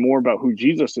teaching them more about who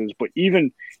Jesus is. But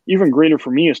even greater for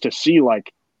me is to see,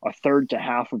 like, a third to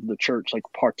half of the church, like,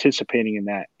 participating in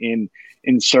that, in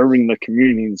serving the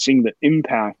community and seeing the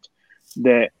impact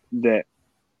that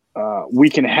we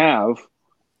can have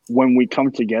when we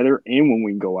come together and when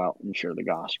we go out and share the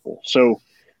gospel. So,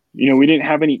 we didn't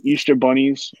have any Easter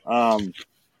bunnies.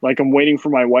 Like, I'm waiting for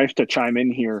my wife to chime in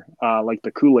here, like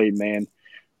the Kool-Aid man,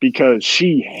 because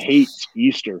she hates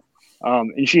Easter.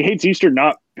 And she hates Easter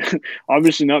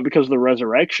obviously not because of the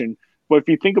resurrection, but if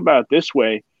you think about it this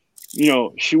way,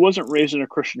 she wasn't raised in a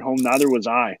Christian home, neither was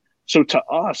I. So to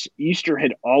us, Easter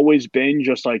had always been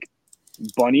just like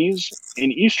bunnies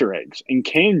and Easter eggs and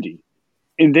candy.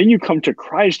 And then you come to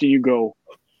Christ and you go,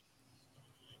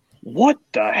 what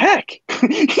the heck?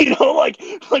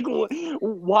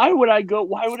 Why would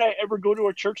I ever go to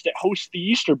a church that hosts the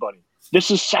Easter bunny?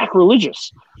 This is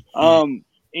sacrilegious. And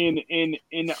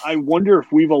I wonder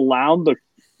if we've allowed the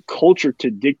culture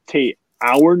to dictate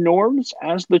our norms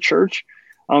as the church.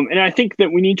 And I think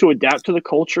that we need to adapt to the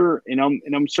culture, and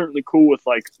I'm certainly cool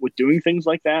with doing things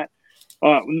like that.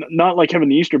 Not like having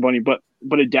the Easter bunny, but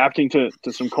adapting to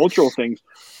some cultural things.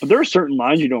 But there are certain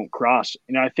lines you don't cross,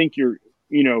 and I think you're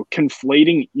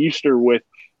conflating Easter with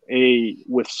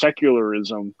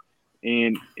secularism,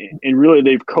 and really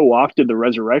they've co-opted the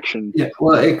resurrection. Yeah,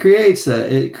 well, it creates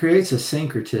a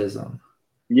syncretism.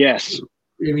 Yes,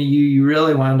 I mean, you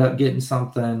really wind up getting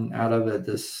something out of it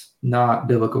that's not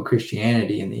biblical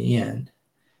Christianity in the end.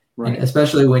 Right. And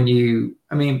especially when you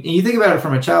think about it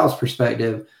from a child's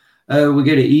perspective. We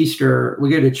go to Easter, we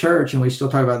go to church, and we still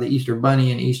talk about the Easter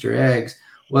bunny and Easter eggs.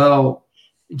 Well,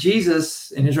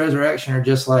 Jesus and his resurrection are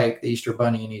just like the Easter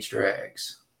bunny and Easter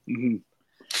eggs. Mm-hmm.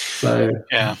 So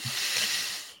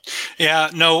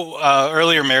no.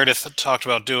 Earlier, Meredith talked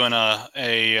about doing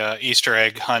a Easter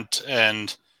egg hunt,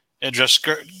 and it just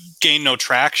gained no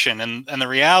traction. And the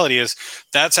reality is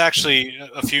that's actually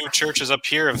a few churches up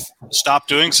here have stopped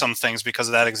doing some things because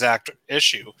of that exact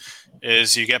issue.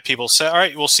 Is you get people say, "All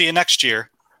right, we'll see you next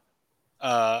year,"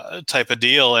 type of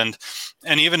deal. And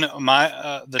even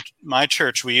my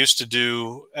church, we used to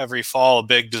do every fall a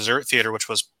big dessert theater, which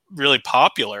was really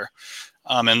popular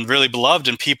and really beloved,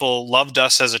 and people loved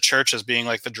us as a church as being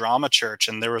like the drama church.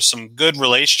 And there was some good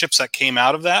relationships that came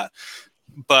out of that,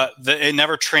 but it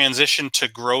never transitioned to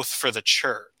growth for the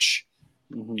church.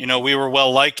 Mm-hmm. We were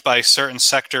well liked by a certain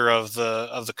sector of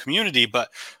the community, but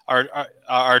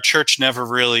our church never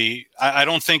really. I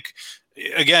don't think.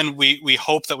 Again, we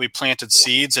hope that we planted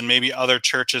seeds, and maybe other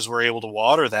churches were able to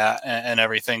water that and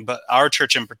everything. But our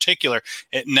church in particular,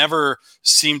 it never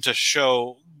seemed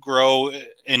to grow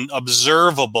in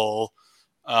observable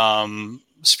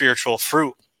spiritual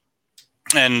fruit,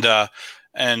 and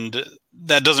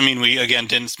that doesn't mean we, again,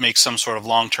 didn't make some sort of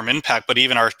long-term impact, but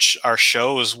even our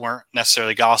shows weren't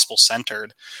necessarily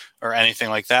gospel-centered or anything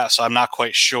like that. So I'm not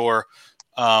quite sure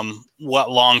what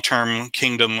long-term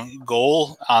kingdom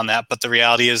goal on that. But the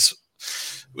reality is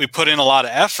we put in a lot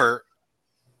of effort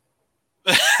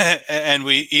And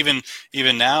we even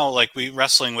now, like, we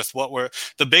wrestling with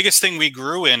the biggest thing we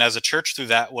grew in as a church through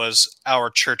that was our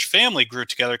church family grew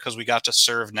together because we got to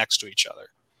serve next to each other.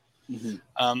 Mm-hmm.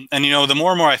 And, the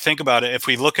more and more I think about it, if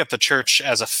we look at the church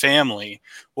as a family,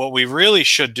 what we really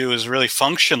should do is really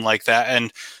function like that.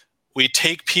 And we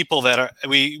take people that are,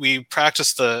 we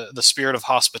practice the spirit of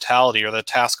hospitality, or the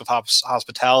task of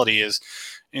hospitality is,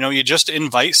 you just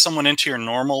invite someone into your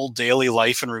normal daily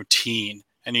life and routine,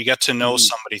 and you get to know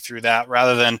somebody through that,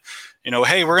 rather than,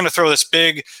 hey, we're going to throw this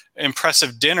big,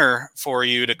 impressive dinner for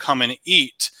you to come and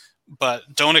eat, but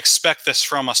don't expect this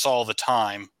from us all the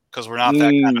time, because we're not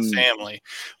that kind of family.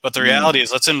 But the reality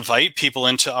is, let's invite people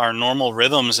into our normal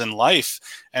rhythms in life,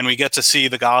 and we get to see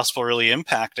the gospel really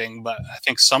impacting. But I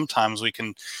think sometimes we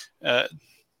can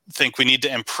think we need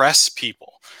to impress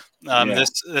people.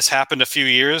 This happened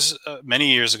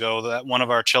many years ago, that one of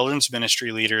our children's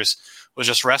ministry leaders was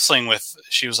just wrestling with.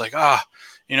 She was like, I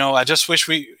just wish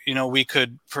we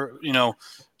could,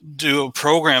 do a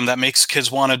program that makes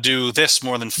kids want to do this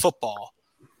more than football.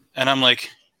 And I'm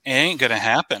like, it ain't going to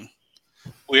happen.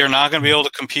 We are not going to be able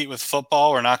to compete with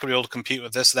football. We're not going to be able to compete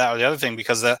with this, that, or the other thing,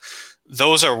 because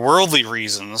those are worldly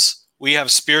reasons. We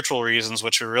have spiritual reasons,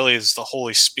 which really is the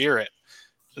Holy Spirit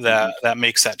that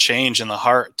makes that change in the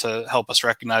heart to help us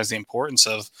recognize the importance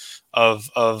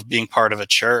of being part of a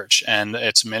church and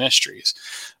its ministries.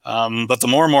 But the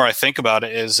more and more I think about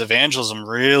it, is evangelism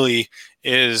really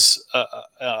is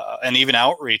an even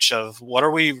outreach of what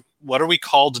are we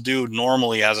called to do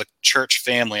normally as a church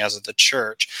family, as the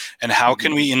church, and how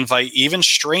can we invite even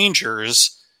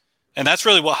strangers? And that's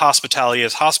really what hospitality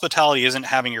is. Hospitality isn't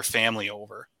having your family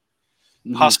over.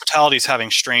 Hospitality is having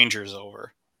strangers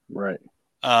over. Right.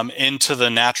 Into the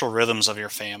natural rhythms of your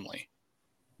family.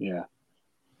 Yeah.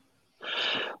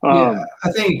 I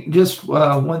think just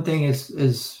one thing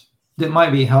is that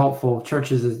might be helpful.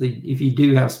 Churches is if you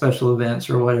do have special events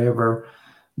or whatever,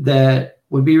 that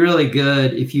would be really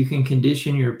good if you can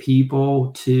condition your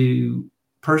people to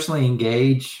personally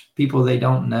engage people they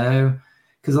don't know.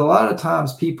 Because a lot of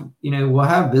times people, will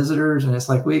have visitors, and it's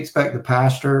like we expect the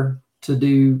pastor to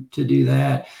do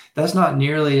that. That's not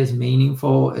nearly as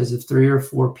meaningful as if 3 or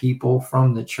 4 people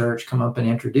from the church come up and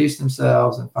introduce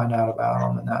themselves and find out about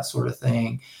them and that sort of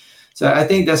thing. So I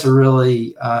think that's a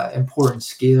really important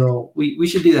skill. We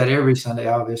should do that every Sunday,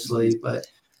 obviously, but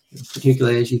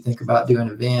particularly as you think about doing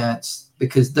events,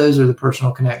 because those are the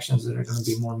personal connections that are going to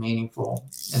be more meaningful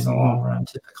in the long run,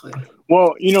 typically.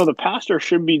 Well, the pastor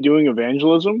should be doing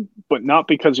evangelism, but not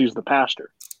because he's the pastor.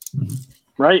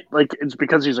 Right? Like, it's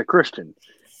because he's a Christian.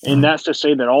 And that's to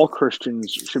say that all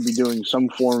Christians should be doing some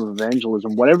form of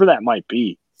evangelism, whatever that might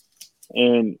be.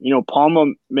 And,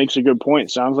 Palma makes a good point.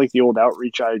 It sounds like the old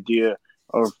outreach idea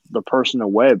of the personal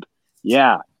web.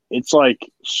 Yeah, it's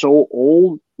like so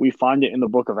old, we find it in the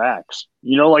book of Acts.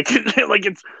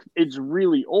 It's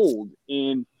really old,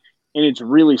 and it's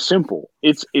really simple.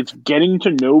 It's getting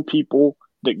to know people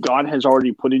that God has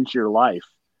already put into your life,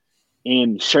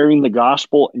 and sharing the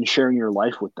gospel and sharing your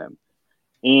life with them.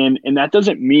 And that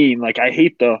doesn't mean, like, I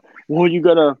hate you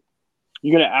gotta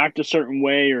act a certain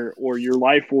way, or your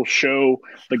life will show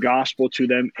the gospel to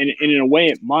them. And in a way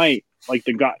it might, like,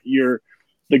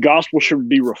 the gospel should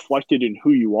be reflected in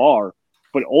who you are,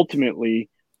 but ultimately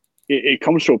it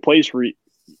comes to a place where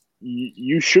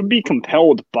you should be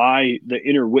compelled by the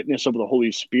inner witness of the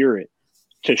Holy Spirit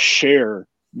to share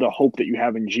the hope that you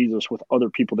have in Jesus with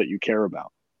other people that you care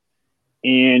about.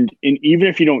 And even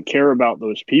if you don't care about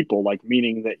those people, like,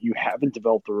 meaning that you haven't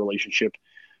developed a relationship,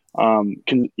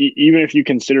 even if you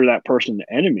consider that person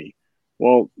the enemy,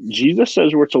 well, Jesus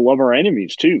says we're to love our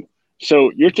enemies too.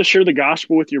 So you're to share the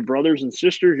gospel with your brothers and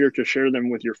sisters. You're to share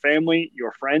them with your family,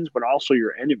 your friends, but also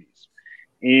your enemies.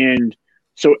 And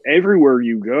so everywhere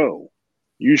you go,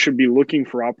 you should be looking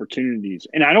for opportunities.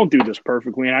 And I don't do this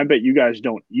perfectly, and I bet you guys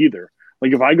don't either.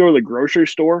 Like, if I go to the grocery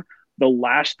store, the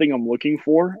last thing I'm looking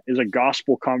for is a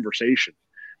gospel conversation.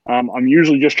 I'm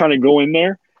usually just trying to go in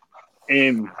there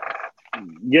and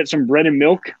get some bread and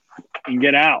milk and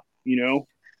get out,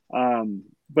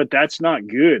 but that's not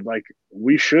good. Like,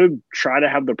 we should try to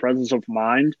have the presence of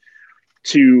mind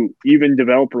to even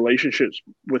develop relationships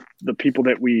with the people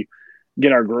that we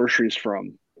get our groceries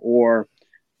from, or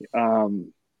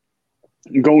going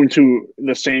to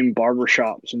the same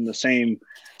barbershops and the same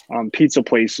pizza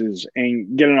places,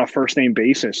 and get on a first name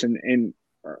basis and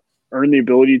earn the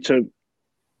ability to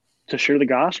share the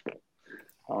gospel.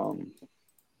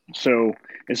 So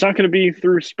it's not going to be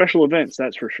through special events,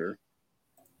 that's for sure.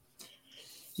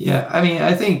 Yeah, I mean,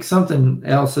 I think something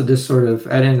else to just sort of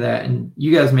add into that, and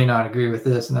you guys may not agree with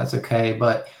this, and that's okay,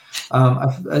 but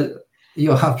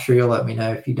I'm sure you'll let me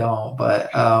know if you don't. But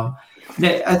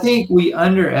I think we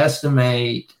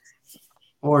underestimate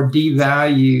or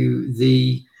devalue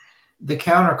the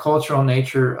countercultural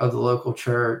nature of the local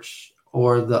church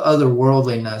or the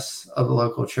otherworldliness of the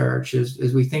local church.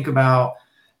 As we think about,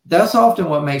 that's often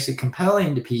what makes it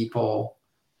compelling to people,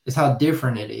 is how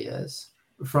different it is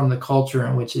from the culture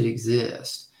in which it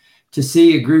exists. To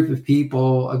see a group of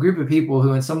people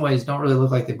who in some ways don't really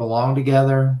look like they belong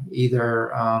together,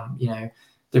 either,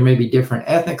 there may be different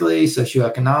ethnically,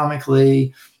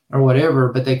 socioeconomically, or whatever,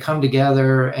 but they come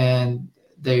together and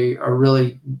they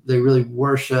really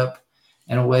worship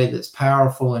in a way that's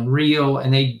powerful and real.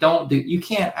 And you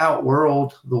can't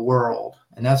outworld the world.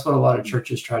 And that's what a lot of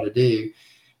churches try to do.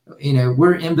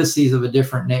 We're embassies of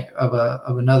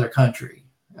of another country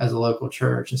as a local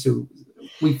church. And so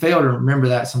we fail to remember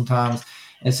that sometimes.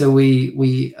 And so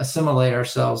we assimilate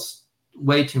ourselves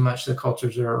way too much to the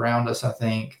cultures that are around us, I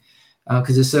think,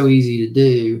 because it's so easy to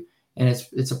do. And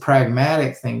it's a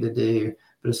pragmatic thing to do,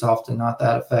 but it's often not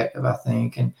that effective, I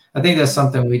think. And I think that's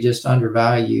something we just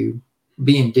undervalue.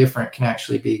 Being different can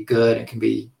actually be good and can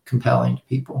be compelling to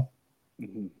people.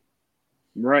 Mm-hmm.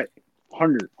 Right.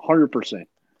 100%.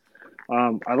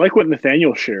 I like what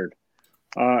Nathaniel shared.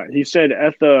 He said,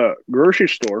 at the grocery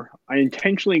store, I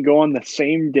intentionally go on the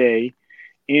same day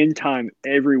and time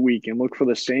every week and look for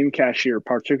the same cashier,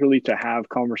 particularly to have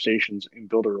conversations and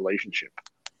build a relationship.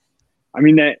 I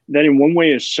mean, that in one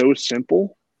way is so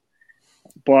simple,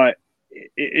 but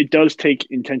it does take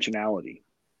intentionality.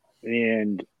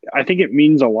 And I think it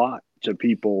means a lot to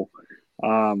people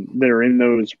that are in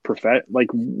those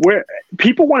where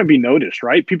people want to be noticed,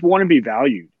 right? People want to be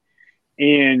valued.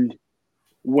 And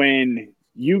when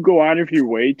you go out of your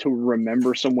way to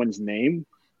remember someone's name,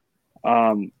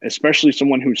 especially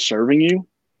someone who's serving you,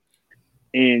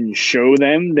 and show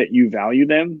them that you value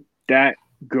them, that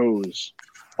goes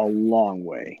a long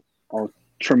way, a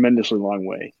tremendously long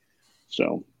way.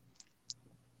 So,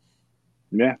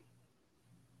 yeah.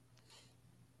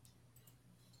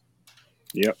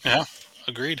 Yep. Yeah,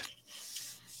 agreed.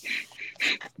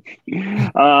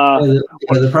 Our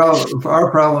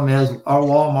problem is our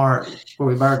Walmart where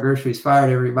we buy our groceries fired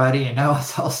everybody, and now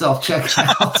it's all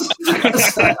self-checkout.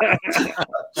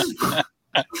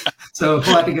 So we'll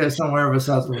have to go somewhere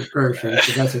besides with groceries.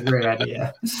 So that's a great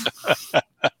idea.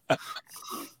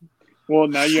 Well,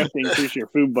 now you have to increase your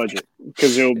food budget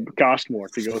because it'll cost more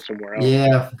to go somewhere else.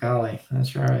 Yeah, golly,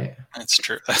 that's right. That's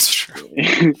true.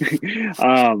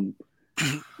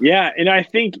 Yeah, and I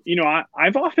think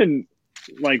I've often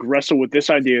wrestled with this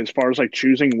idea as far as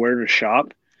choosing where to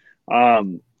shop,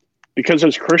 because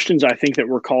as Christians, I think that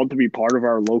we're called to be part of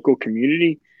our local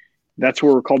community. That's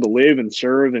where we're called to live and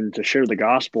serve and to share the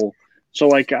gospel. So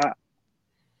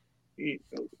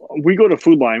we go to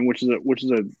Food Lion, which is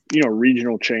a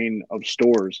regional chain of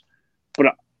stores,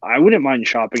 but I wouldn't mind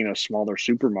shopping in a smaller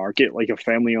supermarket, like a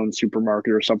family-owned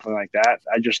supermarket or something like that.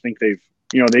 I just think they've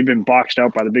been boxed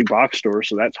out by the big box stores,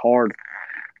 so that's hard.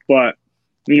 But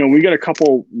we got a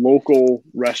couple local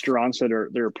restaurants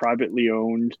they're privately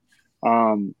owned.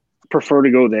 Prefer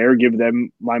to go there, give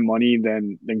them my money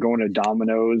than going to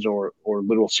Domino's or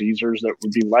Little Caesars that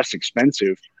would be less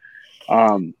expensive.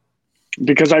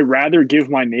 Because I'd rather give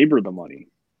my neighbor the money,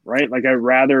 right? I'd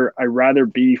rather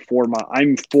be for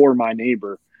my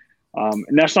neighbor.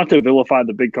 And that's not to vilify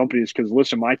the big companies, because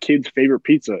listen, my kid's favorite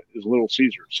pizza is Little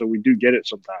Caesars, so we do get it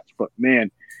sometimes. But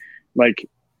man,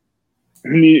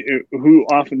 who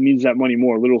often needs that money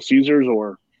more, Little Caesars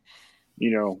or,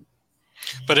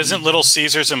 But isn't Little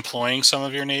Caesars employing some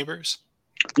of your neighbors?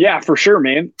 Yeah, for sure,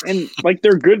 man. And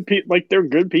they're good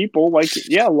people.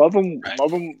 Yeah, love them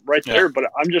right there. But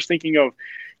I'm just thinking of,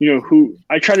 who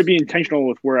I try to be intentional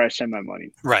with where I send my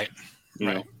money. Right. You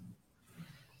know?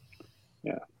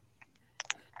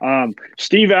 Yeah.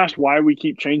 Steve asked why we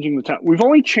keep changing the time. We've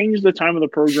only changed the time of the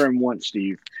program once,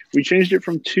 Steve. We changed it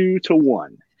from 2 to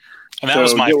 1. And that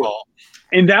was my fault.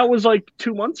 And that was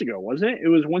 2 months ago, wasn't it? It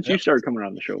was once you started coming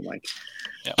on the show, Mike.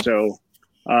 Yep. So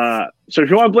if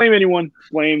you want to blame anyone,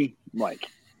 blame Mike.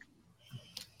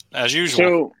 As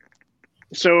usual.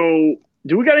 So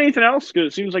do we got anything else?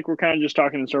 Because it seems like we're kind of just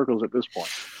talking in circles at this point.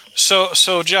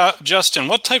 So Justin,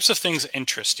 what types of things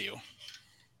interest you?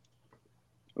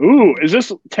 Ooh, is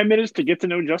this 10 minutes to get to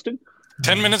know Justin?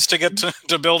 10 minutes to get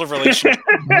to build a relationship.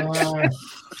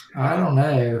 I don't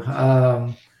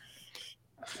know.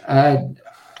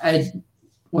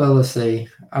 Well, let's see.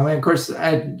 I mean, of course,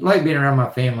 I like being around my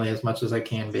family as much as I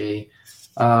can be.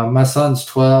 My son's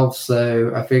 12,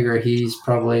 so I figure he's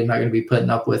probably not going to be putting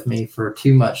up with me for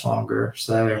too much longer.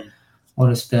 So I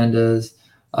want to spend as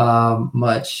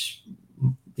much,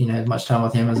 as much time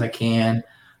with him as I can.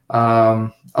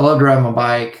 I love to ride my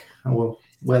bike. Well,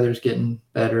 weather's getting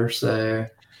better, so.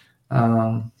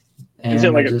 Is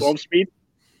it like a 12-speed?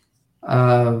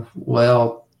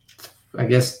 Well, I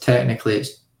guess technically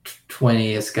it's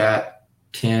 20. It's got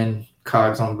 10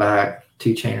 cogs on the back,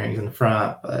 2 chain rings in the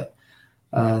front, but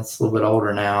it's a little bit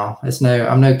older now.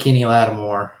 I'm no Kenny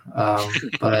Lattimore,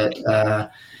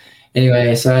 but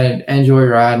anyway, so I enjoy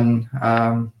riding.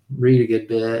 Read a good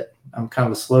bit. I'm kind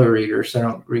of a slow reader, so I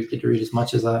don't get to read as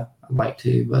much as I'd like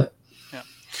to, but.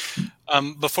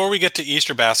 Before we get to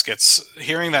Easter baskets,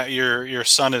 hearing that your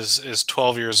son is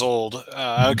 12 years old,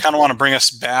 I kind of want to bring us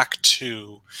back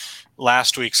to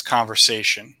last week's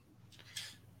conversation.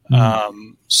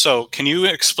 So can you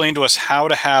explain to us how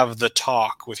to have the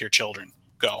talk with your children?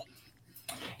 Go.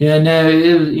 Yeah,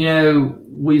 no,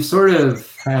 we sort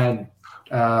of had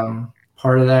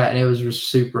part of that, and it was just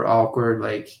super awkward.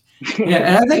 Like, and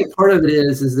I think part of it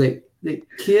is that the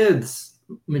kids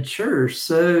mature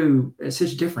so at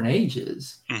such different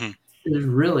ages. Mm-hmm. It's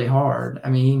really hard. I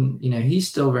mean, he's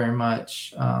still very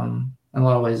much in a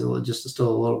lot of ways just still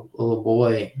a little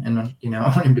boy, and I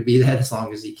want him to be that as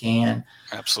long as he can.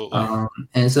 Absolutely.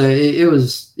 And so it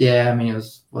was, I mean,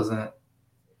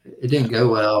 it didn't go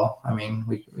well. I mean,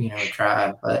 we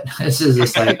tried, but it's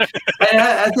just like,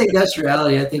 I think that's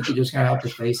reality. I think you just kind of have to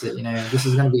face it. This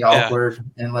is going to be awkward,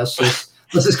 and let's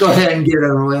just go ahead and get it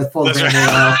over with. Pull the Band-Aid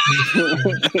off.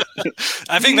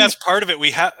 I think that's part of it.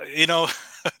 We have,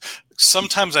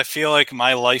 sometimes I feel like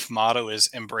my life motto is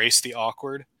embrace the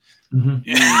awkward.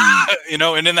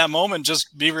 Mm-hmm. And in that moment,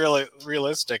 just be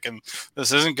realistic. And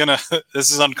this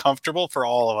is uncomfortable for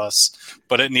all of us,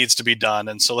 but it needs to be done.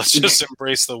 And so let's just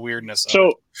embrace the weirdness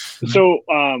of it.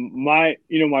 My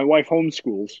wife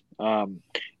homeschools,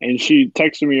 and she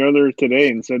texted me earlier today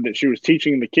and said that she was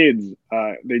teaching the kids,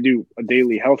 they do a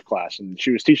daily health class, and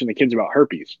she was teaching the kids about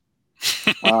herpes.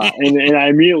 And I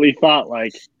immediately thought,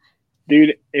 like,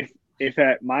 dude, if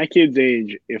at my kid's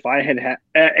age, if I had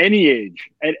at any age,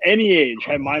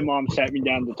 had my mom sat me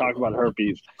down to talk about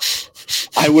herpes,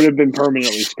 I would have been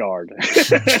permanently scarred.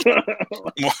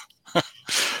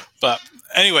 But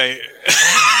anyway,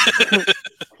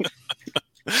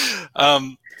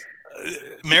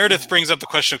 Meredith brings up the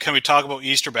question of, can we talk about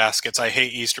Easter baskets? I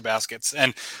hate Easter baskets.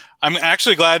 And I'm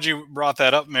actually glad you brought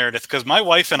that up, Meredith, because my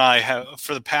wife and I have,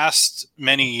 for the past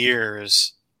many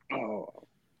years,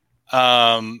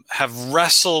 have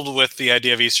wrestled with the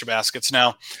idea of Easter baskets.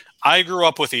 Now, I grew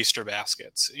up with Easter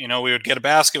baskets. We would get a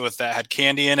basket that had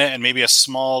candy in it and maybe a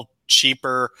small,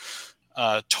 cheaper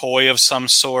toy of some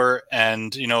sort,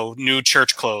 and new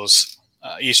church clothes,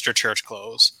 Easter church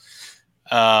clothes.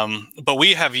 But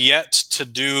we have yet to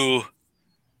do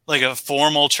like a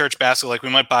formal church basket. Like, we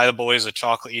might buy the boys a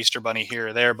chocolate Easter bunny here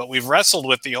or there, but we've wrestled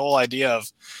with the whole idea of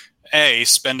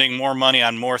spending more money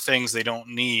on more things they don't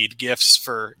need, gifts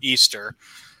for Easter,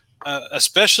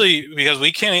 especially because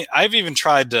we can't. I've even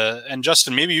tried to, and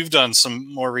Justin, maybe you've done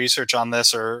some more research on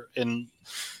this, and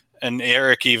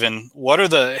Eric even. What is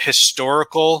the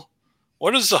historical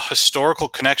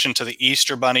connection to the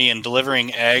Easter bunny and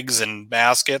delivering eggs and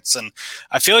baskets? And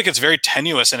I feel like it's very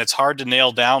tenuous, and it's hard to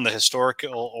nail down the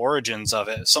historical origins of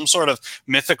it. Some sort of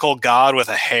mythical god with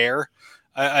a hair,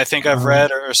 I think I've read,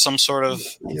 or some sort of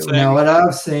thing. Now, what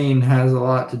I've seen has a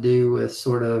lot to do with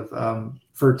sort of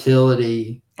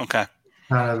fertility. Okay.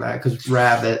 Kind of because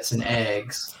rabbits and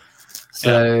eggs.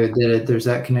 So there's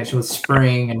that connection with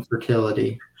spring and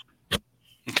fertility.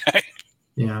 Okay.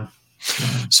 Yeah.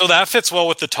 So that fits well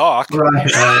with the talk. Right.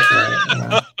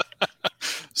 Yeah.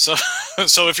 So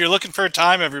if you're looking for a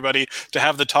time, everybody, to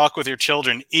have the talk with your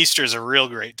children, Easter's a real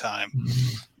great time.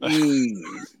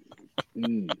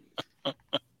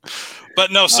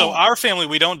 But no, so our family,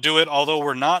 we don't do it, although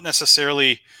we're not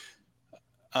necessarily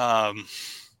like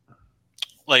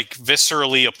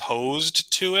viscerally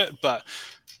opposed to it. But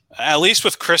at least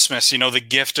with Christmas, the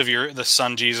gift of the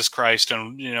Son, Jesus Christ,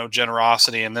 and,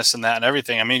 generosity and this and that and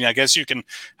everything. I mean, I guess you can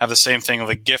have the same thing of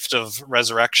a gift of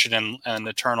resurrection and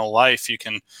eternal life. You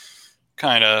can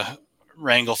kind of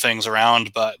wrangle things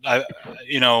around, but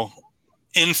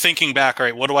in thinking back, all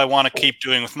right, what do I want to keep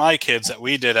doing with my kids that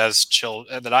we did as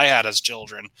that I had as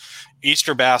children?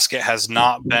 Easter basket has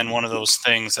not been one of those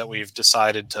things that we've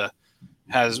decided to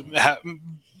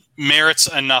merits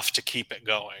enough to keep it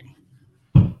going.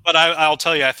 But I'll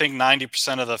tell you, I think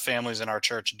 90% of the families in our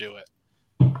church do it.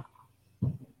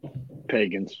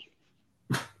 Pagans.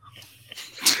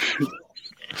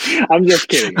 I'm just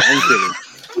kidding.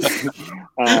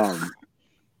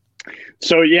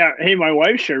 So yeah, hey, my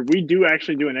wife shared, we do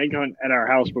actually do an egg hunt at our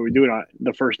house, but we do it on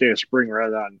the first day of spring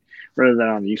rather than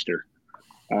on Easter.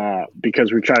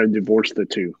 because we try to divorce the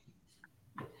two.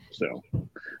 So,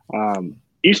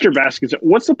 Easter baskets.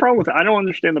 What's the problem with? I don't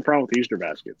understand the problem with Easter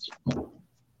baskets.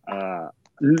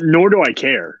 Nor do I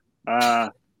care.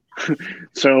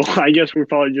 So I guess we're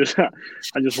probably just. I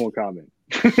just won't comment.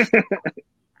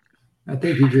 I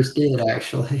think you just did,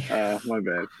 actually. My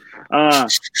bad.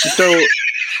 So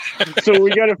we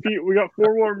got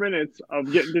 4 more minutes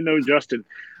of getting to know Justin.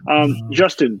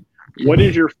 Justin, what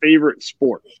is your favorite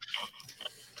sport?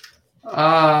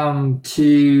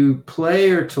 To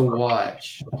play or to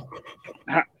watch?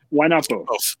 Why not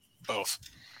both? Both.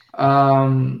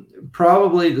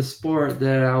 Probably the sport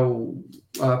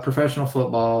that professional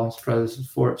football is probably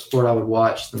the sport I would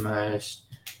watch the most.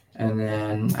 And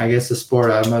then I guess the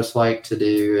sport I most like to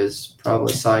do is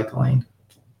probably cycling.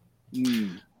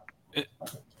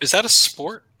 Is that a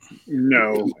sport?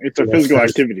 No, it's a physical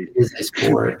activity. It's a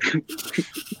sport.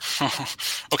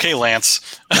 Okay,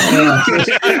 Lance.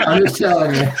 I'm just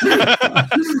telling you.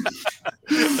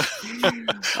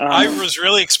 I was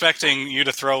really expecting you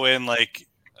to throw in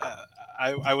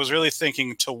I was really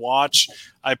thinking to watch.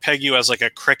 I peg you as like a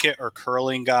cricket or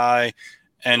curling guy,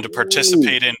 and to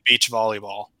participate in beach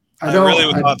volleyball. I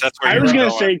really thought that's where you were going. I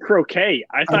was going to say croquet.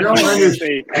 I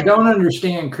don't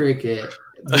understand cricket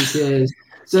because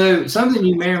so something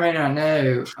you may or may not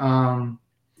know.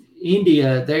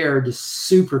 India, they are just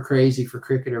super crazy for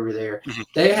cricket over there. Mm-hmm.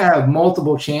 They have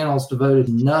multiple channels devoted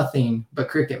to nothing but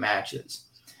cricket matches.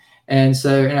 And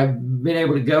I've been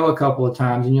able to go a couple of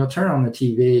times, and you'll turn on the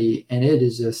TV, and it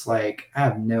is just like, I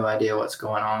have no idea what's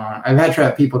going on. I've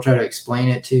had people try to explain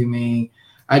it to me.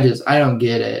 I don't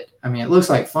get it. I mean, it looks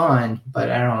like fun,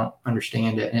 but I don't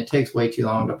understand it, and it takes way too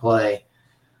long to play.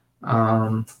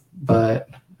 But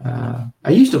I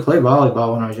used to play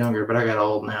volleyball when I was younger, but I got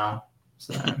old now.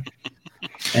 So,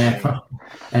 and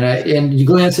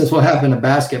Glenn says, what happened to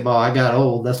basketball? I got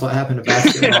old. That's what happened to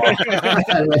basketball.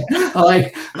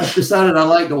 I've decided I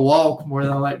like to walk more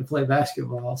than I like to play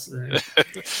basketball.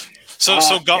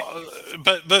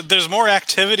 But there's more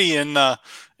activity in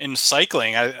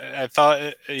cycling. I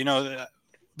thought,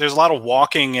 there's a lot of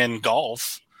walking in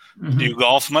golf. Mm-hmm. Do you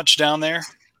golf much down there?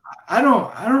 I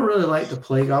don't really like to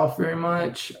play golf very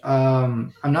much.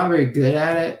 I'm not very good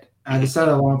at it. I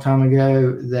decided a long time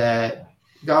ago that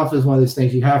golf is one of those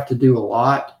things you have to do a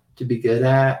lot to be good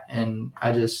at, and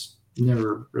I just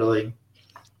never really.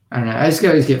 I don't know. I just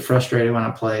always get frustrated when I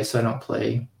play, so I don't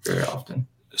play very often.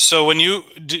 So when you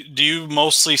do you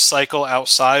mostly cycle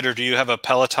outside, or do you have a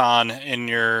Peloton in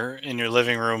your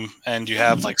living room, and you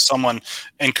have like someone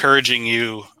encouraging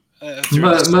you?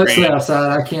 Mostly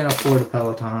outside. I can't afford a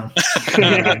Peloton.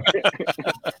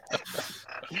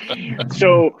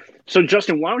 So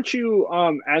Justin, why don't you,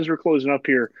 as we're closing up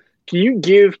here, can you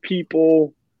give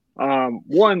people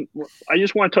one? I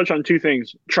just want to touch on 2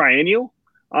 things: Triennial,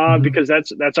 because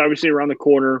that's obviously around the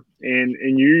corner,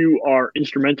 and you are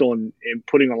instrumental in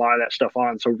putting a lot of that stuff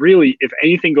on. So really, if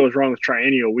anything goes wrong with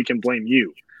Triennial, we can blame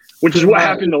you, which is what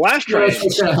happened the last Triennial. That's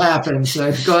what's going to happen.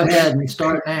 So go ahead and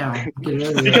start now.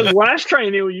 Because last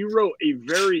Triennial, you wrote a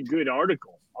very good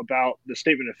article about the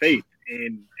statement of faith,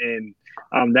 and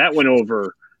that went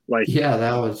over like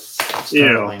that was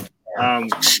startling.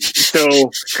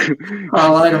 So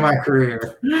highlight of my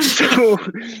career.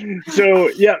 So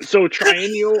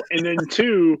Triennial, and then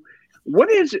 2, what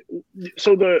is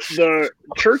so the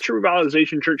church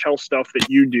revitalization, church health stuff that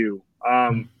you do?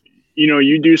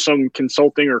 You do some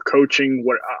consulting or coaching.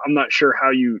 What I'm not sure how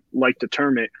you like to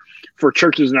term it, for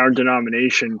churches in our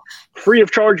denomination, free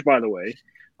of charge, by the way.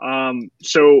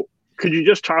 So could you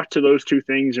just talk to those 2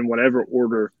 things in whatever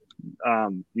order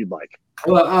you'd like?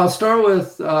 Well, I'll start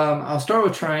with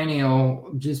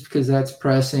Triennial just because that's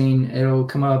pressing. It'll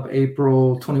come up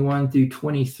April 21 through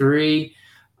 23.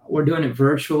 We're doing it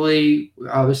virtually.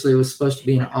 Obviously, it was supposed to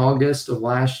be in August of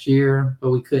last year,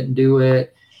 but we couldn't do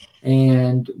it.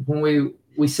 And when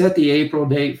we set the April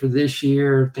date for this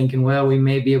year, thinking, well, we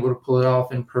may be able to pull it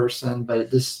off in person, but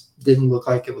it just didn't look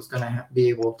like it was going to be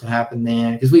able to happen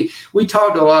then. Because we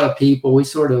talked to a lot of people. We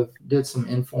sort of did some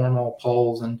informal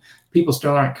polls, and people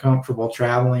still aren't comfortable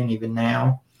traveling even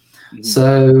now. Mm-hmm.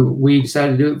 So we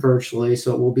decided to do it virtually,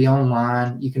 so it will be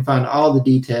online. You can find all the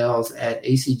details at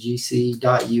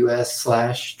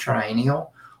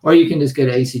acgc.us/triennial, or you can just go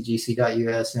to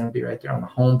acgc.us and it'll be right there on the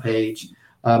homepage.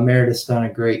 Meredith's done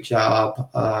a great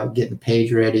job getting the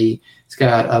page ready. It's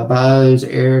got bios.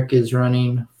 Eric is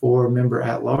running for member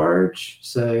at large,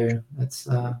 so that's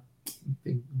a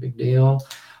big deal.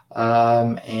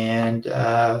 So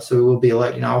we'll be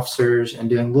electing officers and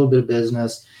doing a little bit of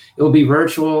business. It will be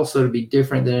virtual, so it'll be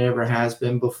different than it ever has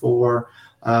been before.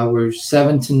 We're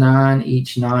 7 to 9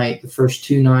 each night. The first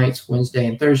 2 nights, Wednesday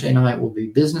and Thursday night, will be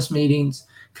business meetings,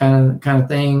 kind of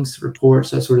things,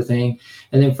 reports, that sort of thing.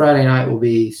 And then Friday night will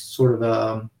be sort of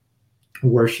a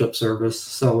worship service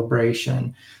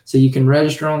celebration. So you can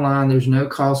register online. There's no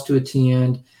cost to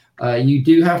attend. You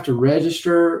do have to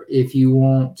register if you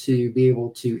want to be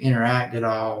able to interact at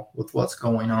all with what's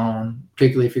going on,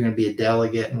 particularly if you're going to be a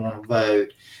delegate and want to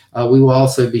vote. We will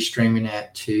also be live streaming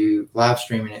it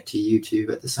to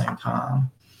YouTube at the same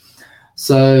time.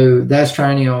 So that's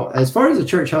Triennial. As far as the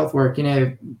church health work,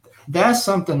 that's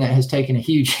something that has taken a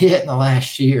huge hit in the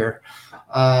last year.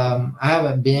 I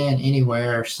haven't been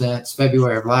anywhere since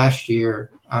February of last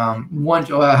year. I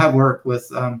have worked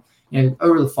with,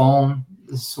 over the phone,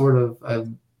 sort of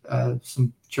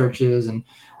some churches, and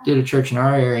did a church in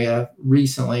our area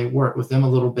recently, worked with them a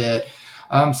little bit.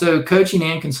 So coaching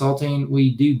and consulting,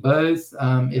 we do both.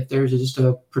 If there's just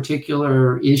a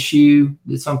particular issue,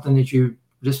 it's something that you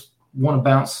just want to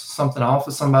bounce something off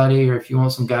of somebody, or if you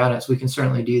want some guidance, we can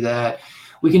certainly do that.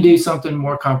 We can do something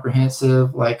more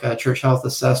comprehensive like church health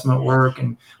assessment work,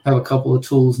 and have a couple of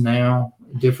tools now,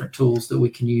 different tools that we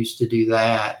can use to do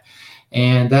that.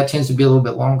 And that tends to be a little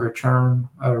bit longer term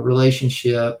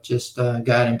relationship, just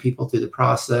guiding people through the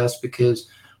process, because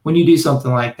when you do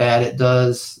something like that, it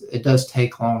does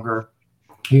take longer.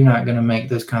 You're not going to make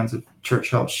those kinds of church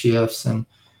health shifts in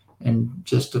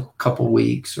just a couple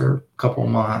weeks or a couple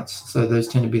months. So those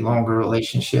tend to be longer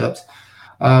relationships.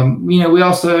 We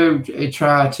also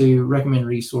try to recommend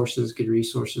good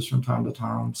resources from time to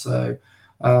time. So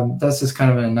that's just kind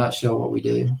of in a nutshell what we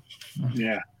do.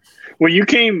 Yeah. Well, you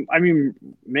came,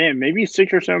 maybe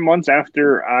 6 or 7 months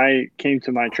after I came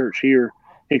to my church here,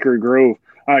 Hickory Grove.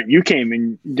 You came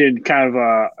and did kind of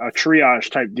a triage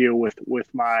type deal with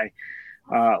my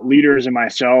leaders and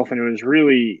myself, and it was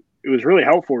really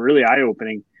helpful, really eye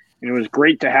opening, and it was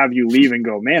great to have you leave and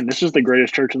go, man, this is the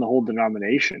greatest church in the whole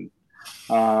denomination.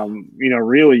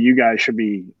 Really, you guys should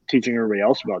be teaching everybody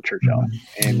else about church health,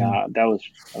 and that was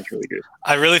really good.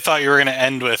 I really thought you were going to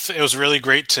end with, it was really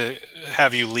great to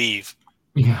have you leave.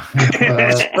 Yeah.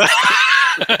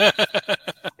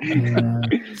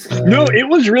 No, it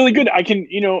was really good. I can,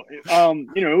 it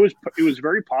was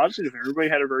very positive. Everybody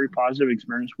had a very positive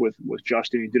experience with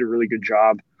Justin. He did a really good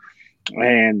job.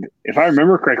 And if I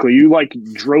remember correctly, you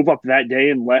drove up that day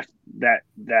and left that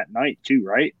night too,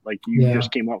 right? You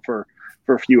just came up for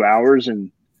a few hours, and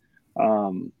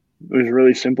it was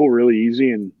really simple, really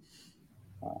easy, and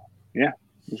it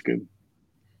was good.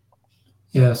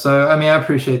 Yeah. So, I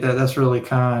appreciate that. That's really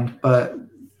kind. But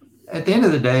at the end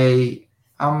of the day,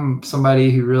 I'm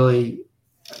somebody who really,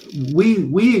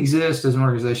 we exist as an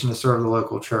organization to serve the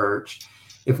local church.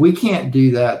 If we can't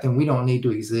do that, then we don't need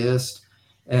to exist.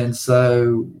 And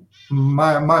so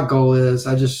my goal is,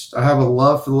 I have a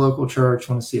love for the local church,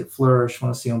 want to see it flourish,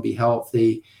 want to see them be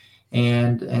healthy.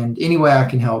 And any way I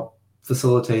can help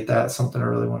facilitate that is something I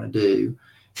really want to do.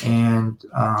 And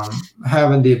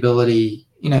having the ability,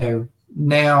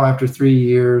 now after 3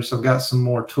 years, I've got some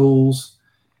more tools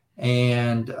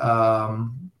and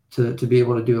to be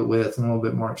able to do it with, and a little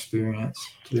bit more experience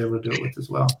to be able to do it with as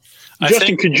well.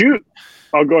 Justin, could you?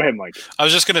 Oh, go ahead, Mike. I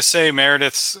was just going to say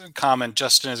Meredith's comment,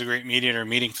 Justin is a great mediator,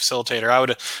 meeting facilitator. I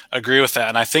would agree with that.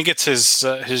 And I think it's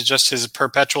his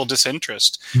perpetual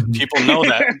disinterest. Mm-hmm. People know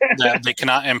that they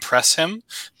cannot impress him,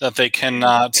 that they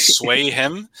cannot sway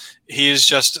him. He is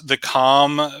just the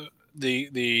calm,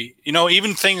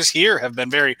 even things here have been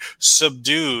very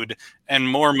subdued and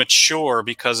more mature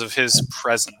because of his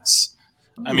presence.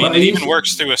 It even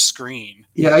works through a screen.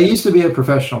 Yeah, I used to be a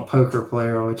professional poker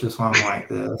player, which is why I'm like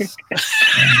this.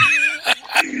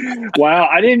 Wow,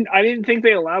 I didn't think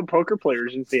they allowed poker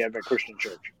players into the Advent Christian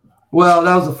Church. Well,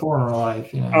 that was a former life,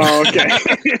 Oh, okay.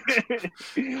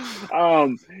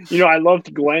 I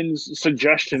loved Glenn's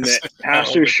suggestion that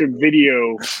pastors should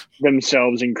video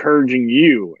themselves encouraging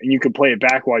you, and you could play it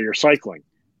back while you're cycling,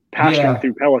 pastoring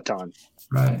through Peloton.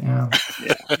 Right. Yeah.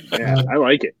 Yeah, I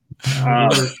like it.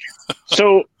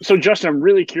 So Justin, I'm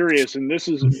really curious, and this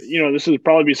is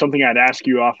probably be something I'd ask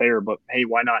you off air, but hey,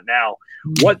 why not now?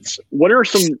 What are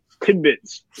some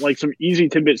tidbits, some easy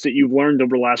tidbits that you've learned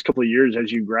over the last couple of years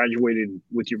as you graduated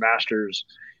with your master's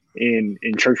in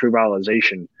church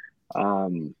revitalization?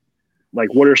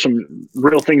 What are some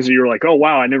real things that you're like, oh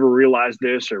wow, I never realized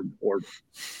this, or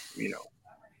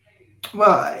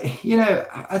Well,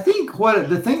 I think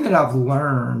the thing that I've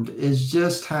learned is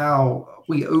just how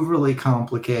we overly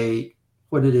complicate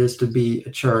what it is to be a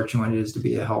church and what it is to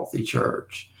be a healthy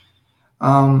church.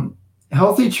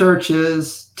 Healthy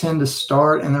churches tend to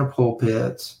start in their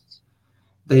pulpits.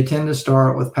 they tend to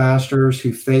start with pastors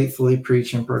who faithfully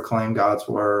preach and proclaim God's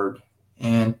word.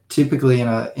 And typically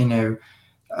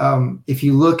if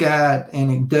you look at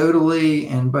anecdotally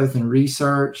and both in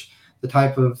research, the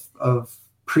type of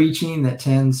preaching that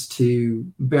tends to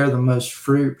bear the most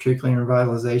fruit, particularly in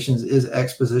revitalizations, is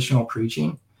expositional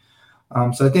preaching.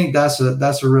 So I think that's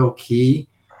a real key.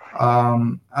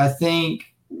 I think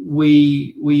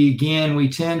we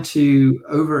tend to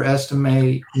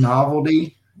overestimate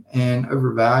novelty and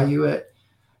overvalue it.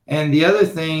 And the other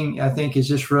thing I think is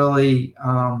just really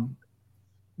how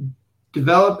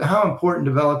important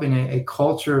developing a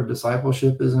culture of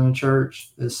discipleship is in a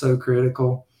church is so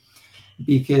critical,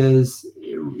 because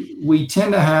we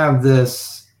tend to have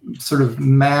this sort of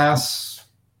mass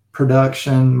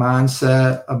production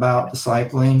mindset about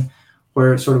discipling,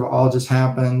 where it sort of all just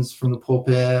happens from the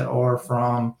pulpit or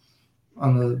from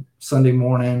on the Sunday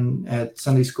morning at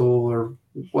Sunday school or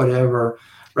whatever,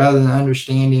 rather than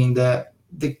understanding that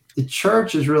the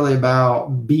church is really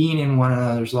about being in one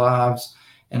another's lives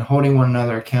and holding one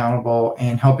another accountable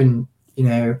and helping,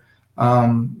 I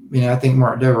think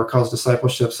Mark Dever calls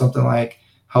discipleship something like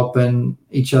helping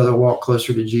each other walk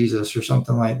closer to Jesus or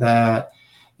something like that.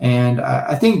 And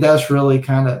I think that's really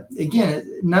kind of,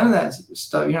 again, none of that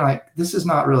stuff, like, this is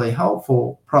not really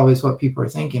helpful, probably is what people are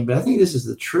thinking, but I think this is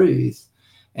the truth.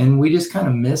 And we just kind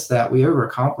of miss that. We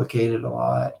overcomplicate it a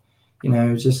lot.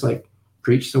 It's just like,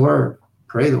 preach the word,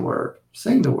 pray the word,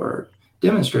 sing the word,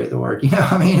 demonstrate the word.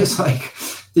 It's like,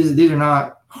 these are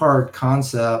not hard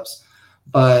concepts,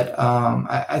 but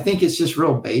I think it's just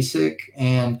real basic.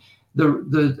 And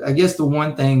I guess the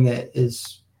one thing that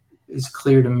is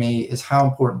clear to me is how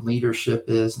important leadership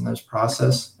is in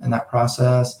that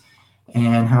process,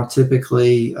 and how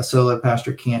typically a solo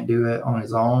pastor can't do it on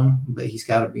his own, but he's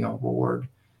got to be on board.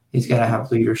 He's got to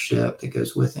have leadership that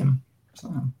goes with him.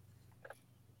 So.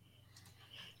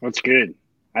 That's good.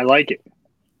 I like it.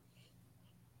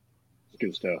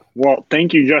 Good stuff. Well,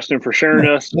 thank you, Justin, for sharing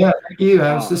us. Yeah, thank you.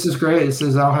 This is great.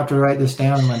 I'll have to write this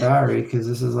down in my diary, because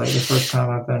this is like the first time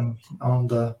I've been on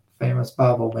the famous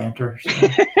Bible banter. So.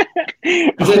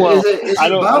 Is it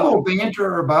Bible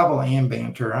banter or Bible and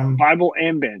banter? Bible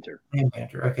and banter. And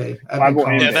banter. Okay. Bible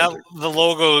and banter. The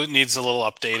logo needs a little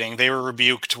updating. They were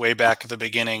rebuked way back at the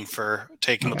beginning for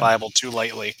taking the Bible too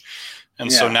lightly,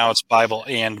 and so now it's Bible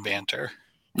and banter.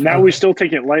 Now we still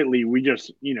take it lightly. We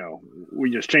just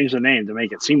change the name to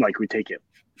make it seem like we take it,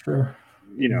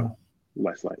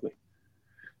 less lightly.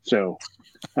 So,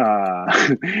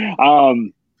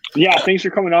 thanks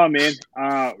for coming on, man.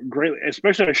 Great,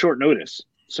 especially at short notice.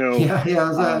 So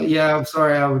I'm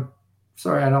sorry.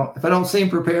 If I don't seem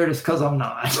prepared, it's because I'm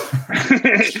not.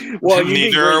 Well,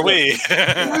 neither are we.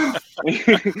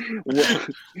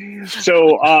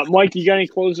 So, Mike, you got any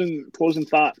closing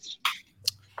thoughts?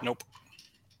 Nope.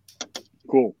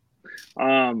 Cool.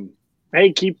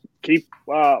 Hey, keep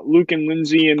Luke and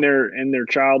Lindsay and their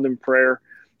child in prayer.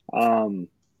 I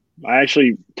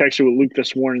actually texted with Luke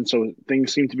this morning, so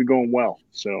things seem to be going well.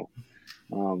 So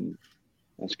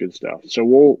that's good stuff. So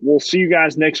we'll see you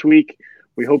guys next week.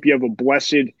 We hope you have a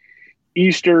blessed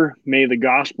Easter. May the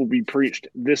gospel be preached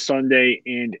this Sunday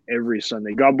and every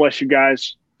Sunday. God bless you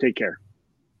guys. Take care.